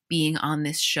them being on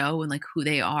this show and like who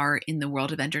they are in the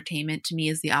world of entertainment, to me,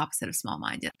 is the opposite of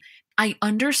small-minded. I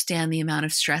understand the amount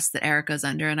of stress that Erica's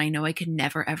under, and I know I could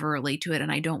never ever relate to it,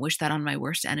 and I don't wish that on my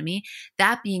worst enemy.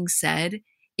 That being said,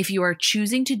 if you are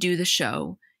choosing to do the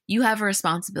show, you have a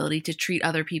responsibility to treat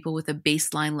other people with a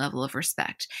baseline level of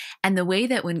respect. And the way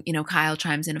that when, you know, Kyle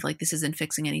chimes in of like, this isn't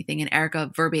fixing anything, and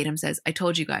Erica verbatim says, I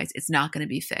told you guys, it's not going to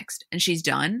be fixed. And she's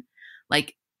done.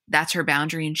 Like, that's her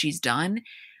boundary and she's done.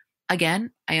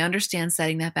 Again, I understand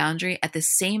setting that boundary. At the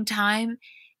same time,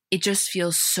 it just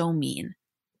feels so mean.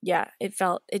 Yeah,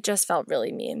 it just felt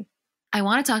really mean. I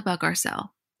want to talk about Garcelle.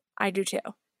 I do too.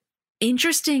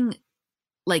 Interesting,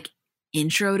 like,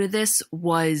 intro to this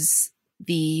was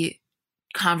the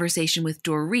conversation with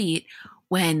Dorit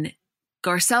when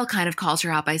Garcelle kind of calls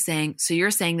her out by saying, so you're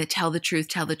saying that tell the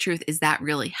truth, is that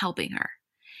really helping her?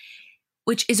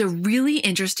 Which is a really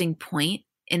interesting point,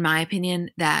 in my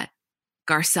opinion, that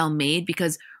Garcelle made,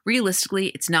 because realistically,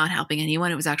 it's not helping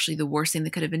anyone. It was actually the worst thing that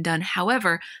could have been done.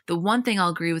 However, the one thing I'll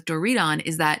agree with Dorit on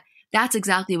is that that's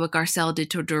exactly what Garcelle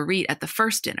did to Dorit at the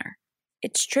first dinner.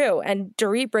 It's true. And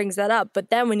Dorit brings that up. But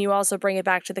then when you also bring it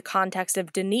back to the context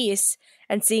of Denise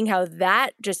and seeing how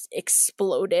that just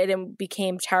exploded and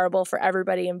became terrible for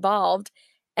everybody involved,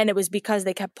 and it was because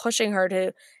they kept pushing her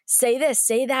to say this,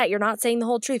 say that. You're not saying the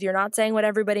whole truth. You're not saying what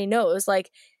everybody knows. Like,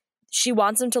 she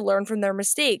wants them to learn from their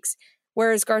mistakes.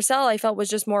 Whereas Garcelle, I felt, was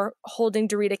just more holding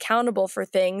Dorit accountable for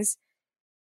things.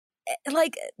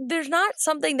 Like, there's not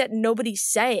something that nobody's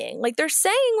saying. Like, they're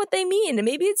saying what they mean. And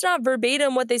maybe it's not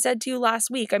verbatim what they said to you last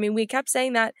week. I mean, we kept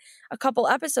saying that a couple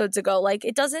episodes ago. Like,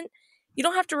 you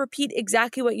don't have to repeat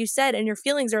exactly what you said, and your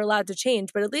feelings are allowed to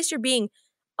change. But at least you're being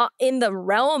in the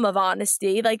realm of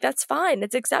honesty. Like, that's fine.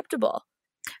 It's acceptable.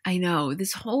 I know.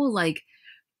 This whole, like,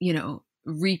 you know,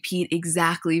 repeat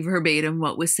exactly verbatim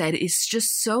what was said is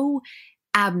just so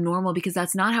abnormal, because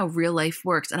that's not how real life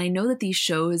works. And I know that these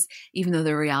shows, even though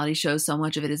they're reality shows, so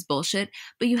much of it is bullshit,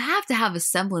 but you have to have a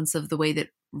semblance of the way that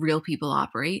real people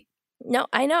operate. No,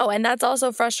 I know. And that's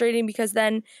also frustrating, because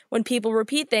then when people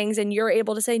repeat things and you're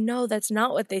able to say, no, that's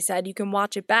not what they said, you can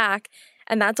watch it back.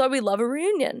 And that's why we love a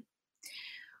reunion.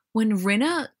 When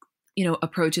Rinna, you know,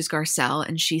 approaches Garcelle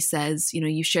and she says, you know,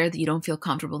 you shared that you don't feel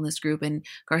comfortable in this group, and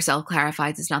Garcelle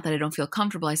clarifies, it's not that I don't feel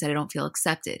comfortable, I said I don't feel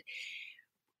accepted.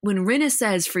 When Rinna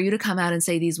says, for you to come out and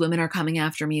say these women are coming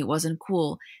after me, it wasn't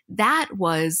cool, that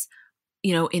was,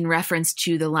 you know, in reference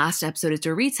to the last episode at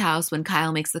Dorit's house when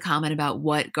Kyle makes the comment about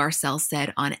what Garcelle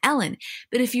said on Ellen.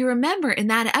 But if you remember, in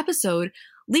that episode,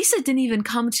 Lisa didn't even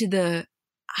come to the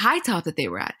high top that they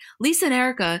were at. Lisa and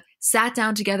Erica sat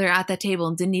down together at that table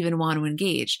and didn't even want to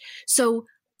engage. So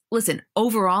listen,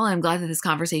 overall, I'm glad that this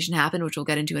conversation happened, which we'll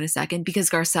get into in a second, because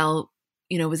Garcelle,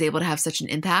 you know, was able to have such an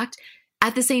impact.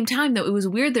 At the same time, though, it was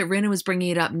weird that Rinna was bringing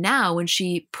it up now when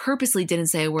she purposely didn't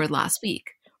say a word last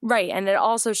week. Right. And it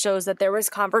also shows that there was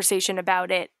conversation about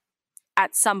it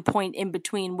at some point in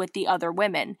between with the other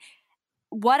women.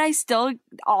 What I still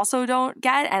also don't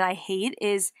get, and I hate,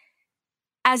 is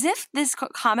as if this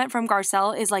comment from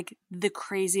Garcelle is like the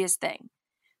craziest thing.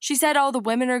 She said, oh, the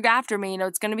women are after me. You know,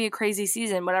 it's going to be a crazy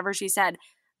season, whatever she said.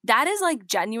 That is like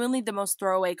genuinely the most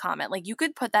throwaway comment. Like, you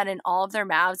could put that in all of their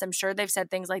mouths. I'm sure they've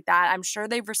said things like that. I'm sure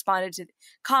they've responded to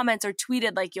comments or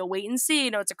tweeted like, you'll wait and see.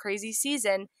 You know, it's a crazy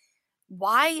season.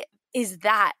 why is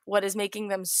that what is making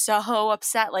them so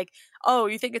upset? Like, oh,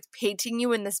 you think it's painting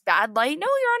you in this bad light? No,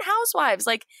 you're on Housewives.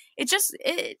 Like, it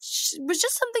was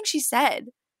just something she said.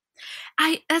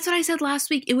 That's what I said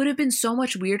last week. It would have been so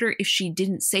much weirder if she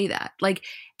didn't say that. Like,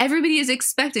 everybody is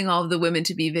expecting all of the women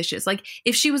to be vicious. Like,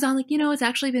 if she was on, like, it's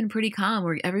actually been pretty calm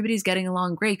where everybody's getting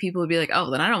along great, people would be like,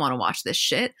 oh, then I don't want to watch this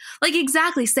shit. Like,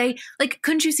 exactly. Say, like,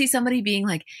 couldn't you see somebody being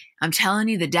like, I'm telling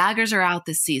you, the daggers are out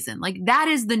this season. Like, that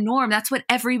is the norm. That's what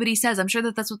everybody says. I'm sure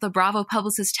that's what the Bravo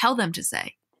publicists tell them to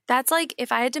say. That's like,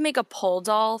 if I had to make a poll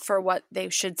doll for what they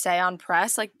should say on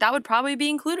press, like, that would probably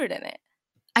be included in it.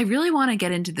 I really want to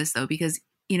get into this, though, because,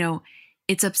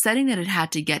 it's upsetting that it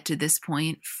had to get to this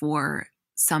point for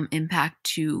some impact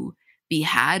to be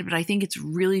had. But I think it's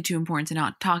really too important to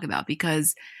not talk about,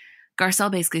 because Garcelle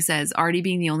basically says, Artie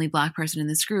being the only Black person in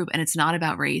this group, and it's not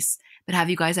about race, but have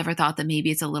you guys ever thought that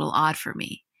maybe it's a little odd for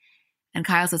me? And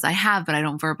Kyle says, I have, but I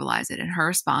don't verbalize it. And her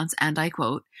response, and I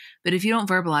quote, but if you don't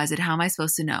verbalize it, how am I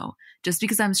supposed to know? Just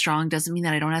because I'm strong doesn't mean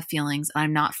that I don't have feelings, and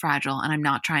I'm not fragile, and I'm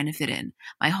not trying to fit in.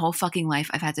 My whole fucking life,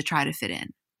 I've had to try to fit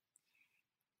in.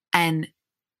 And,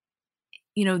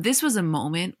 this was a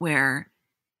moment where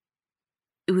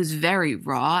it was very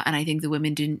raw, and I think the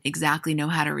women didn't exactly know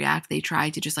how to react. They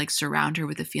tried to just like surround her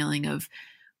with a feeling of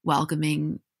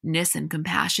welcomingness and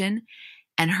compassion.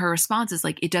 And her response is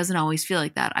like, it doesn't always feel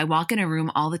like that. I walk in a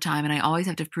room all the time and I always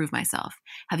have to prove myself.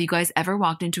 Have you guys ever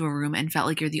walked into a room and felt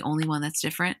like you're the only one that's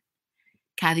different?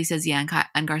 Kathy says, yeah.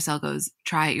 And Garcelle goes,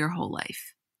 try it your whole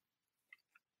life.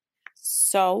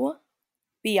 So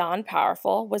beyond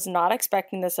powerful. Was not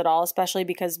expecting this at all, especially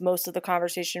because most of the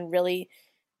conversation really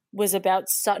was about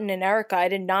Sutton and Erica. I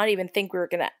did not even think we were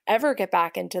going to ever get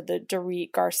back into the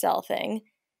Dorit Garcelle thing.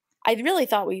 I really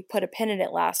thought we put a pin in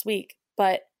it last week,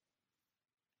 but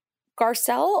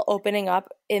Garcelle opening up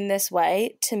in this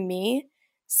way, to me,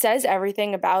 says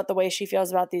everything about the way she feels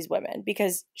about these women,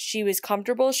 because she was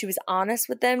comfortable. She was honest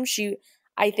with them. She,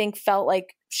 I think, felt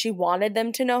like she wanted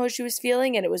them to know how she was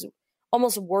feeling, and it was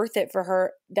almost worth it for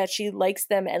her that she likes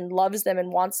them and loves them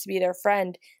and wants to be their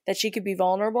friend, that she could be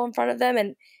vulnerable in front of them,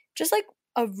 and just like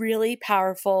a really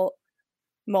powerful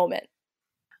moment.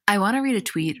 I want to read a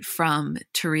tweet from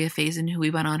Taria Faison, who we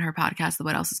went on her podcast, the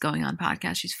What Else Is Going On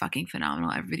podcast. She's fucking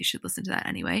phenomenal. Everybody should listen to that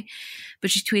anyway.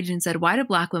 But she tweeted and said, why do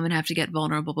Black women have to get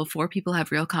vulnerable before people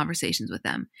have real conversations with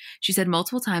them? She said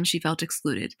multiple times she felt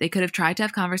excluded. They could have tried to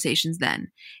have conversations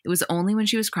then. It was only when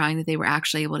she was crying that they were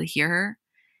actually able to hear her.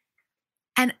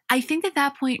 And I think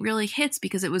that point really hits,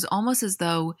 because it was almost as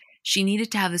though she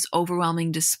needed to have this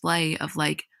overwhelming display of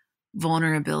like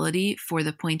vulnerability for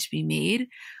the point to be made,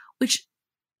 which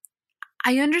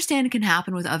I understand can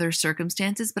happen with other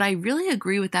circumstances, but I really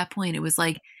agree with that point. It was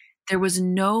like there was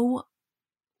no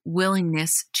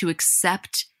willingness to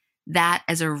accept that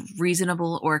as a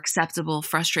reasonable or acceptable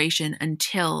frustration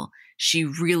until she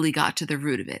really got to the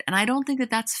root of it. And I don't think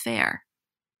that that's fair.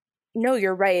 No,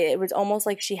 you're right. It was almost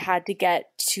like she had to get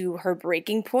to her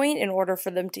breaking point in order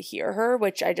for them to hear her,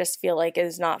 which I just feel like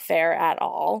is not fair at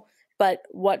all. But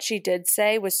what she did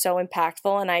say was so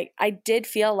impactful, and I did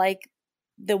feel like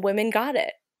the women got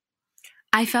it.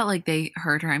 I felt like they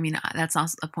heard her. I mean, that's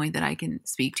not a point that I can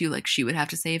speak to. Like, she would have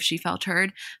to say if she felt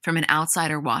heard. From an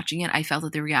outsider watching it, I felt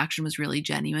that the reaction was really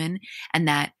genuine, and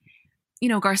that,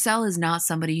 Garcelle is not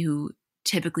somebody who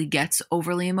typically gets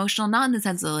overly emotional, not in the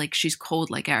sense that like she's cold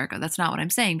like Erica. That's not what I'm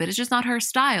saying, but it's just not her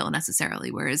style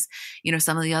necessarily. Whereas,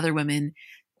 some of the other women,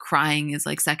 crying is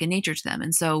like second nature to them.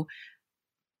 And so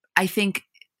I think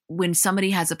when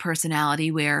somebody has a personality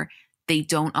where they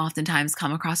don't oftentimes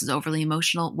come across as overly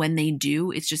emotional, when they do,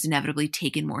 it's just inevitably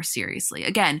taken more seriously.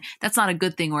 Again, that's not a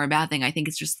good thing or a bad thing. I think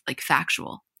it's just like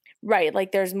factual. Right.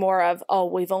 Like there's more of, oh,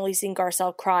 we've only seen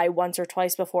Garcelle cry once or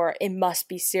twice before. It must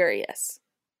be serious.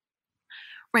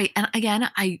 Right. And again,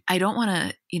 I don't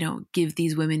want to, give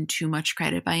these women too much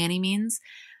credit by any means,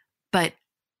 but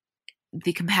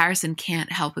the comparison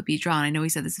can't help but be drawn. I know we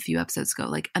said this a few episodes ago.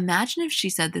 Like, imagine if she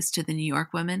said this to the New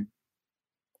York women.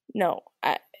 No,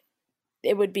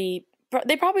 it would be,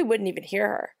 they probably wouldn't even hear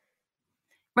her.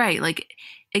 Right. Like,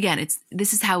 again,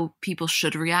 this is how people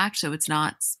should react. So it's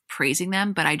not praising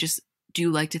them, but I just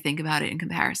do like to think about it in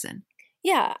comparison.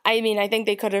 Yeah. I mean, I think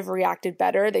they could have reacted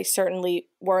better. They certainly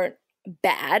weren't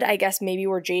bad. I guess maybe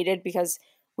we're jaded because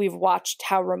we've watched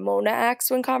how Ramona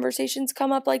acts when conversations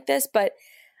come up like this. But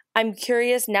I'm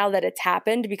curious now that it's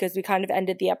happened, because we kind of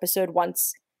ended the episode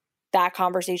once that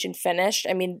conversation finished.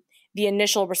 I mean, the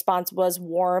initial response was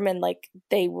warm and like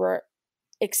they were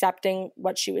accepting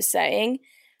what she was saying.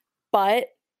 But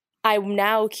I'm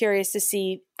now curious to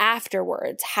see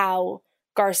afterwards how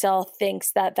Garcelle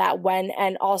thinks that went,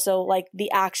 and also like the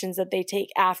actions that they take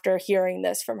after hearing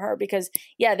this from her, because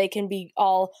yeah, they can be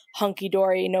all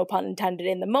hunky-dory, no pun intended,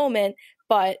 in the moment,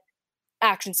 but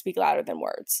actions speak louder than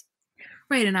words.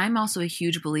 Right. And I'm also a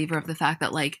huge believer of the fact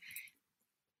that like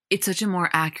it's such a more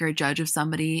accurate judge of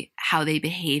somebody how they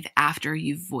behave after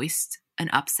you've voiced an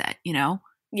upset, you know?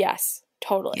 Yes,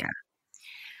 totally. Yeah.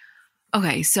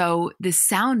 Okay, so this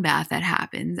sound bath that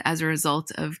happens as a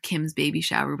result of Kim's baby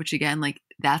shower, which again, like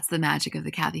that's the magic of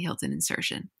the Kathy Hilton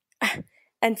insertion.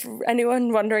 And for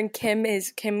anyone wondering, Kim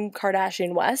is Kim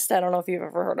Kardashian West. I don't know if you've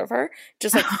ever heard of her.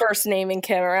 Just like first naming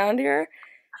Kim around here.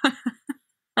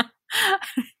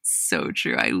 So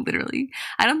true. I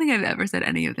don't think I've ever said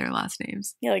any of their last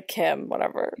names. Yeah, like Kim,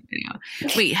 whatever. Yeah.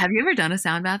 Wait, have you ever done a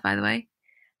sound bath, by the way?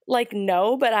 Like,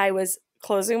 no, but I was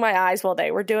closing my eyes while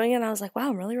they were doing it, and I was like, wow,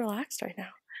 I'm really relaxed right now.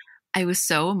 I was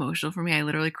so emotional for me. I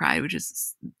literally cried, which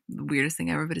is the weirdest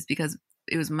thing ever, but it's because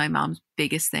it was my mom's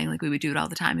biggest thing. Like we would do it all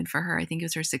the time. And for her, I think it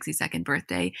was her 62nd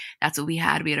birthday. That's what we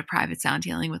had. We had a private sound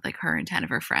healing with like her and 10 of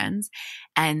her friends.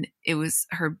 And it was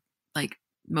her like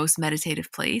most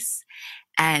meditative place.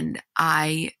 And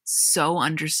I so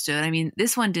understood. I mean,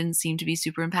 this one didn't seem to be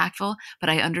super impactful, but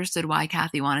I understood why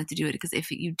Kathy wanted to do it, because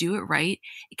if you do it right,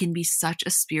 it can be such a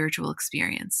spiritual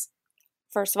experience.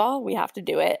 First of all, we have to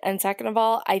do it. And second of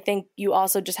all, I think you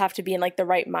also just have to be in like the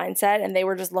right mindset. And they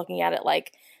were just looking at it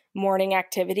like morning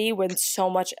activity when so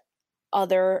much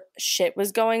other shit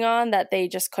was going on that they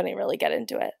just couldn't really get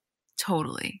into it.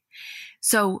 Totally.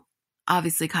 So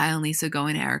obviously Kyle and Lisa go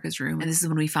in Erica's room, and this is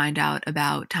when we find out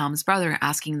about Tom's brother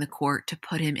asking the court to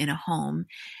put him in a home.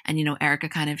 And, you know, Erica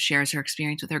kind of shares her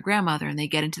experience with her grandmother, and they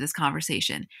get into this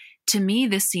conversation. To me,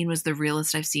 this scene was the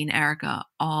realest I've seen Erica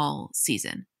all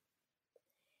season.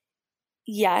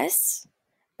 Yes,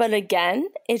 but again,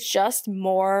 it's just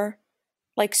more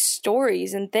like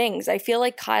stories and things. I feel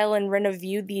like Kyle and Rinna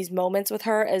viewed these moments with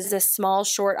her as a small,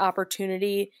 short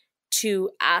opportunity to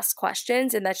ask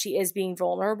questions, and that she is being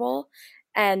vulnerable,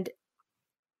 and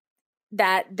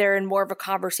that they're in more of a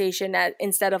conversation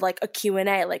instead of like a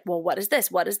Q&A, like, well, what is this?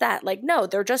 What is that? Like, no,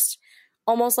 they're just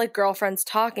almost like girlfriends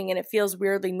talking, and it feels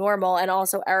weirdly normal. And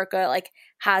also Erica like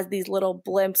has these little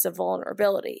blimps of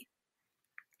vulnerability.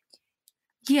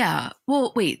 Yeah.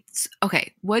 Well, wait.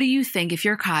 Okay. What do you think, if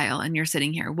you're Kyle and you're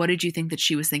sitting here, what did you think that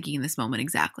she was thinking in this moment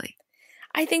exactly?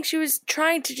 I think she was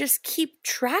trying to just keep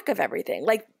track of everything.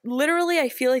 Like literally, I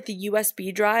feel like the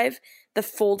USB drive, the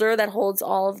folder that holds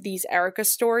all of these Erica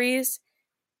stories,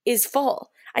 is full.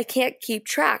 I can't keep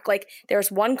track. Like there's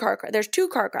there's 2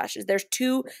 car crashes, there's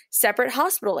 2 separate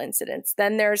hospital incidents.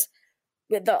 Then there's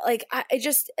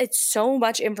it's so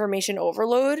much information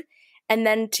overload. And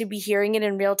then to be hearing it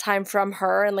in real time from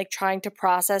her and like trying to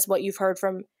process what you've heard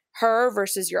from her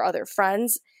versus your other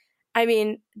friends. I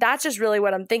mean, that's just really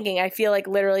what I'm thinking. I feel like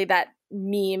literally that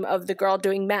meme of the girl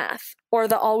doing math, or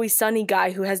the Always Sunny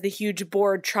guy who has the huge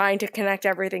board trying to connect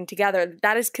everything together.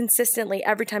 That is consistently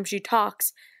every time she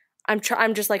talks. I'm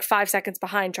just like 5 seconds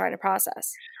behind trying to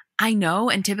process. I know,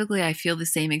 and typically I feel the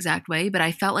same exact way, but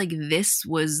I felt like this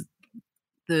was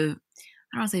I don't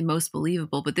want to say most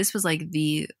believable, but this was like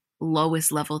the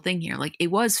lowest level thing here. Like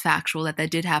it was factual that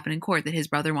did happen in court, that his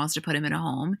brother wants to put him in a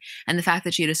home, and the fact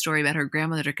that she had a story about her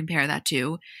grandmother to compare that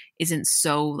to isn't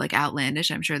so like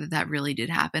outlandish. I'm sure that really did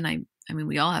happen. I mean,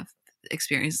 we all have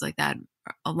experiences like that,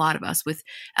 a lot of us, with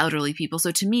elderly people.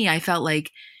 So to me, I felt like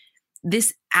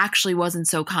this actually wasn't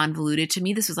so convoluted. To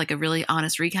me, this was like a really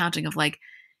honest recounting of like,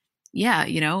 yeah,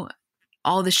 you know,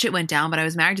 all this shit went down, but I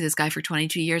was married to this guy for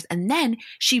 22 years. And then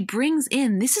she brings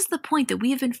in, this is the point that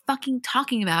we have been fucking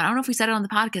talking about. I don't know if we said it on the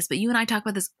podcast, but you and I talk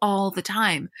about this all the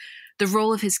time, the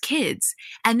role of his kids.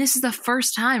 And this is the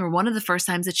first time, or one of the first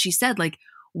times, that she said, like,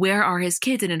 where are his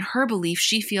kids? And in her belief,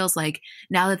 she feels like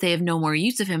now that they have no more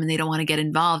use of him and they don't want to get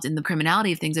involved in the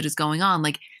criminality of things that is going on,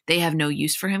 like they have no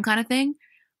use for him kind of thing.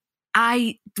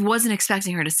 I wasn't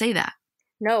expecting her to say that.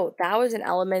 No, that was an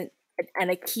element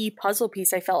and a key puzzle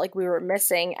piece I felt like we were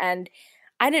missing. And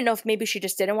I didn't know if maybe she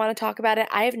just didn't want to talk about it.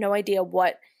 I have no idea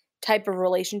what type of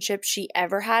relationship she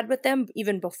ever had with them,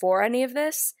 even before any of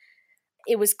this.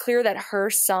 It was clear that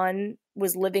her son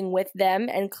was living with them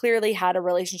and clearly had a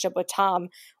relationship with Tom.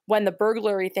 When the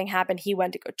burglary thing happened, he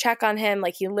went to go check on him.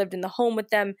 Like he lived in the home with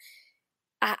them.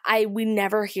 We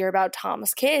never hear about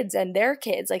Tom's kids and their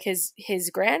kids, like his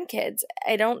grandkids.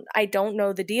 I don't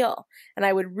know the deal, and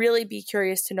I would really be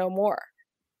curious to know more.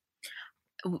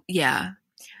 Yeah,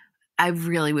 I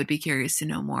really would be curious to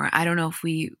know more. I don't know if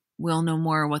we will know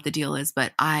more what the deal is,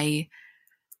 but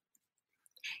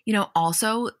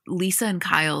also Lisa and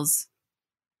Kyle's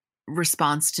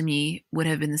response to me would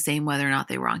have been the same whether or not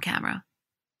they were on camera.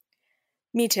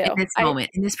 Me too. In this moment,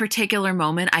 in this particular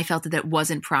moment, I felt that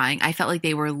wasn't prying. I felt like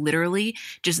they were literally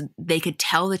just, they could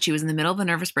tell that she was in the middle of a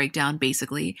nervous breakdown,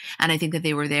 basically. And I think that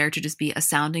they were there to just be a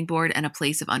sounding board and a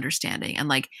place of understanding. And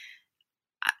like,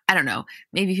 I don't know,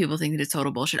 maybe people think that it's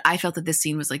total bullshit. I felt that this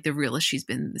scene was like the realest she's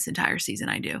been this entire season.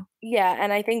 I do. Yeah.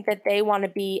 And I think that they want to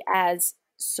be as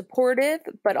supportive,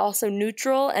 but also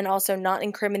neutral, and also not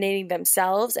incriminating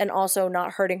themselves, and also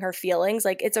not hurting her feelings.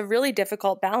 Like, it's a really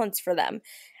difficult balance for them.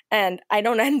 And I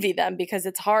don't envy them, because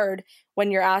it's hard when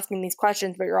you're asking these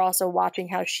questions, but you're also watching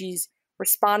how she's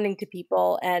responding to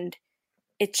people. And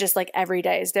it's just like every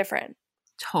day is different.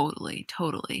 Totally.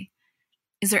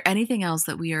 Is there anything else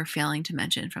that we are failing to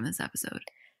mention from this episode?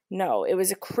 No, it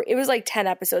was like 10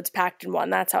 episodes packed in one.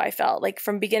 That's how I felt. Like,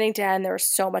 from beginning to end, there was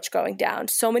so much going down.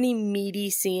 So many meaty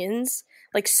scenes.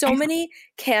 Like, so many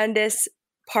Candace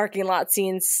parking lot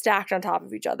scenes stacked on top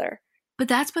of each other. But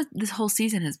that's what this whole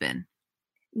season has been.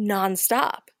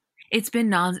 Nonstop.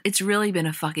 It's really been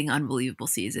a fucking unbelievable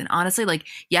season. Honestly, like,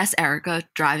 yes, Erica,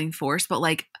 driving force, but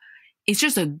like, it's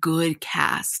just a good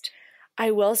cast.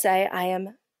 I will say I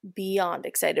am beyond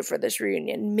excited for this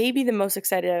reunion. Maybe the most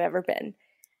excited I've ever been.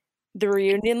 The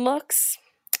reunion looks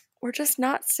were just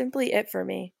not simply it for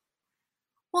me.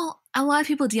 Well, a lot of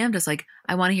people DM'd us like,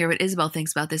 I want to hear what Isabel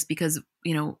thinks about this, because,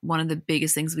 you know, one of the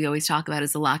biggest things we always talk about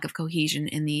is the lack of cohesion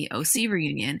in the OC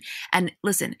reunion. And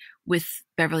listen, with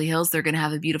Beverly Hills, they're going to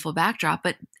have a beautiful backdrop,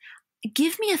 but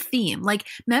give me a theme. Like,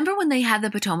 remember when they had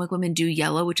the Potomac women do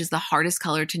yellow, which is the hardest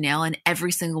color to nail, and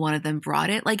every single one of them brought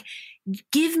it? Like,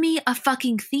 give me a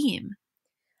fucking theme.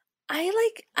 I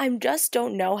just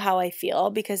don't know how I feel,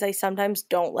 because I sometimes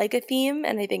don't like a theme,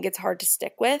 and I think it's hard to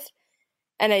stick with.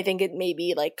 And I think it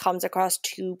maybe like comes across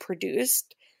too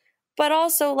produced, but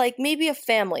also like maybe a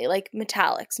family, like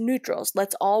metallics, neutrals.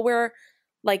 Let's all wear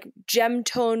like gem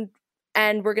tone,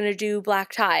 and we're going to do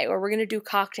black tie, or we're going to do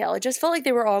cocktail. It just felt like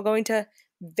they were all going to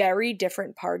very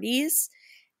different parties.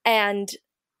 And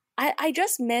I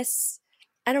just miss,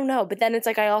 I don't know. But then it's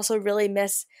like, I also really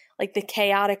miss like the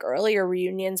chaotic earlier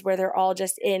reunions where they're all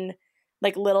just in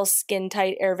like little skin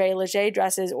tight Hervé Leger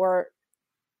dresses or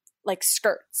like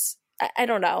skirts. I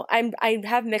don't know. I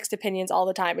have mixed opinions all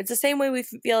the time. It's the same way we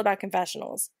feel about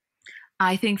confessionals.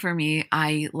 I think for me,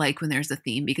 I like when there's a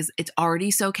theme, because it's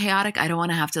already so chaotic. I don't want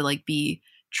to have to like be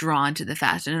drawn to the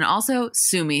fashion. And also,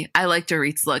 sue me. I like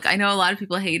Dorit's look. I know a lot of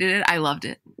people hated it. I loved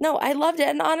it. No, I loved it.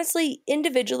 And honestly,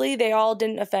 individually, they all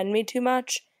didn't offend me too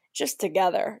much. Just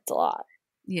together, it's a lot.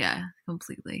 Yeah,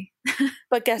 completely.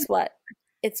 But guess what?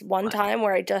 It's one time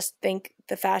where I just think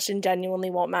the fashion genuinely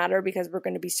won't matter, because we're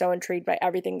going to be so intrigued by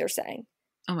everything they're saying.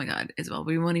 Oh my God, Isabel.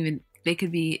 We won't even, they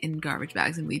could be in garbage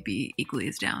bags and we'd be equally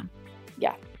as down.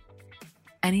 Yeah.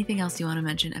 Anything else you want to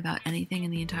mention about anything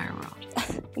in the entire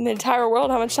world? In the entire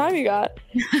world? How much time you got?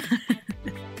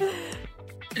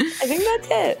 I think that's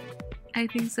it. I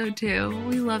think so too.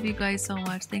 We love you guys so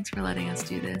much. Thanks for letting us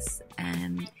do this.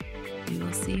 And we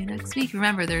will see you next week.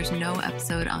 Remember, there's no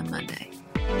episode on Monday.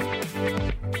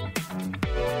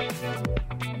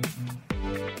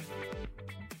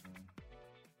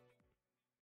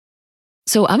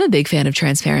 So I'm a big fan of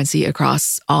transparency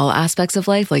across all aspects of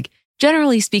life. Like,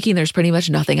 generally speaking, there's pretty much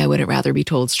nothing I wouldn't rather be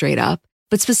told straight up.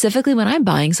 But specifically when I'm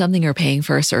buying something or paying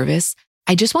for a service,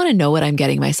 I just want to know what I'm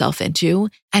getting myself into.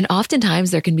 And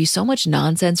oftentimes there can be so much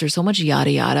nonsense or so much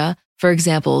yada yada. For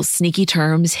example, sneaky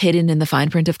terms hidden in the fine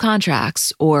print of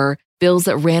contracts, or bills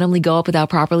that randomly go up without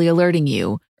properly alerting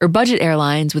you, or budget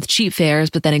airlines with cheap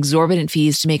fares but then exorbitant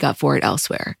fees to make up for it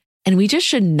elsewhere. And we just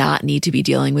should not need to be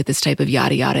dealing with this type of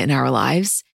yada yada in our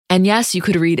lives. And yes, you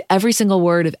could read every single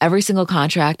word of every single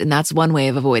contract, and that's one way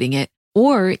of avoiding it.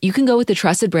 Or you can go with a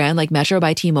trusted brand like Metro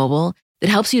by T-Mobile that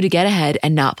helps you to get ahead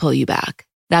and not pull you back.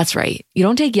 That's right. You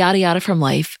don't take yada yada from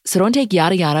life, so don't take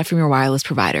yada yada from your wireless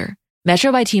provider.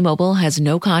 Metro by T-Mobile has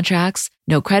no contracts,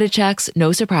 no credit checks,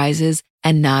 no surprises,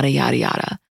 and nada yada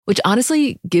yada, which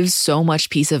honestly gives so much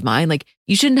peace of mind. Like,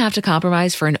 you shouldn't have to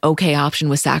compromise for an okay option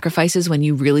with sacrifices when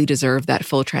you really deserve that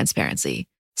full transparency.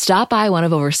 Stop by one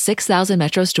of over 6,000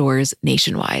 Metro stores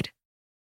nationwide.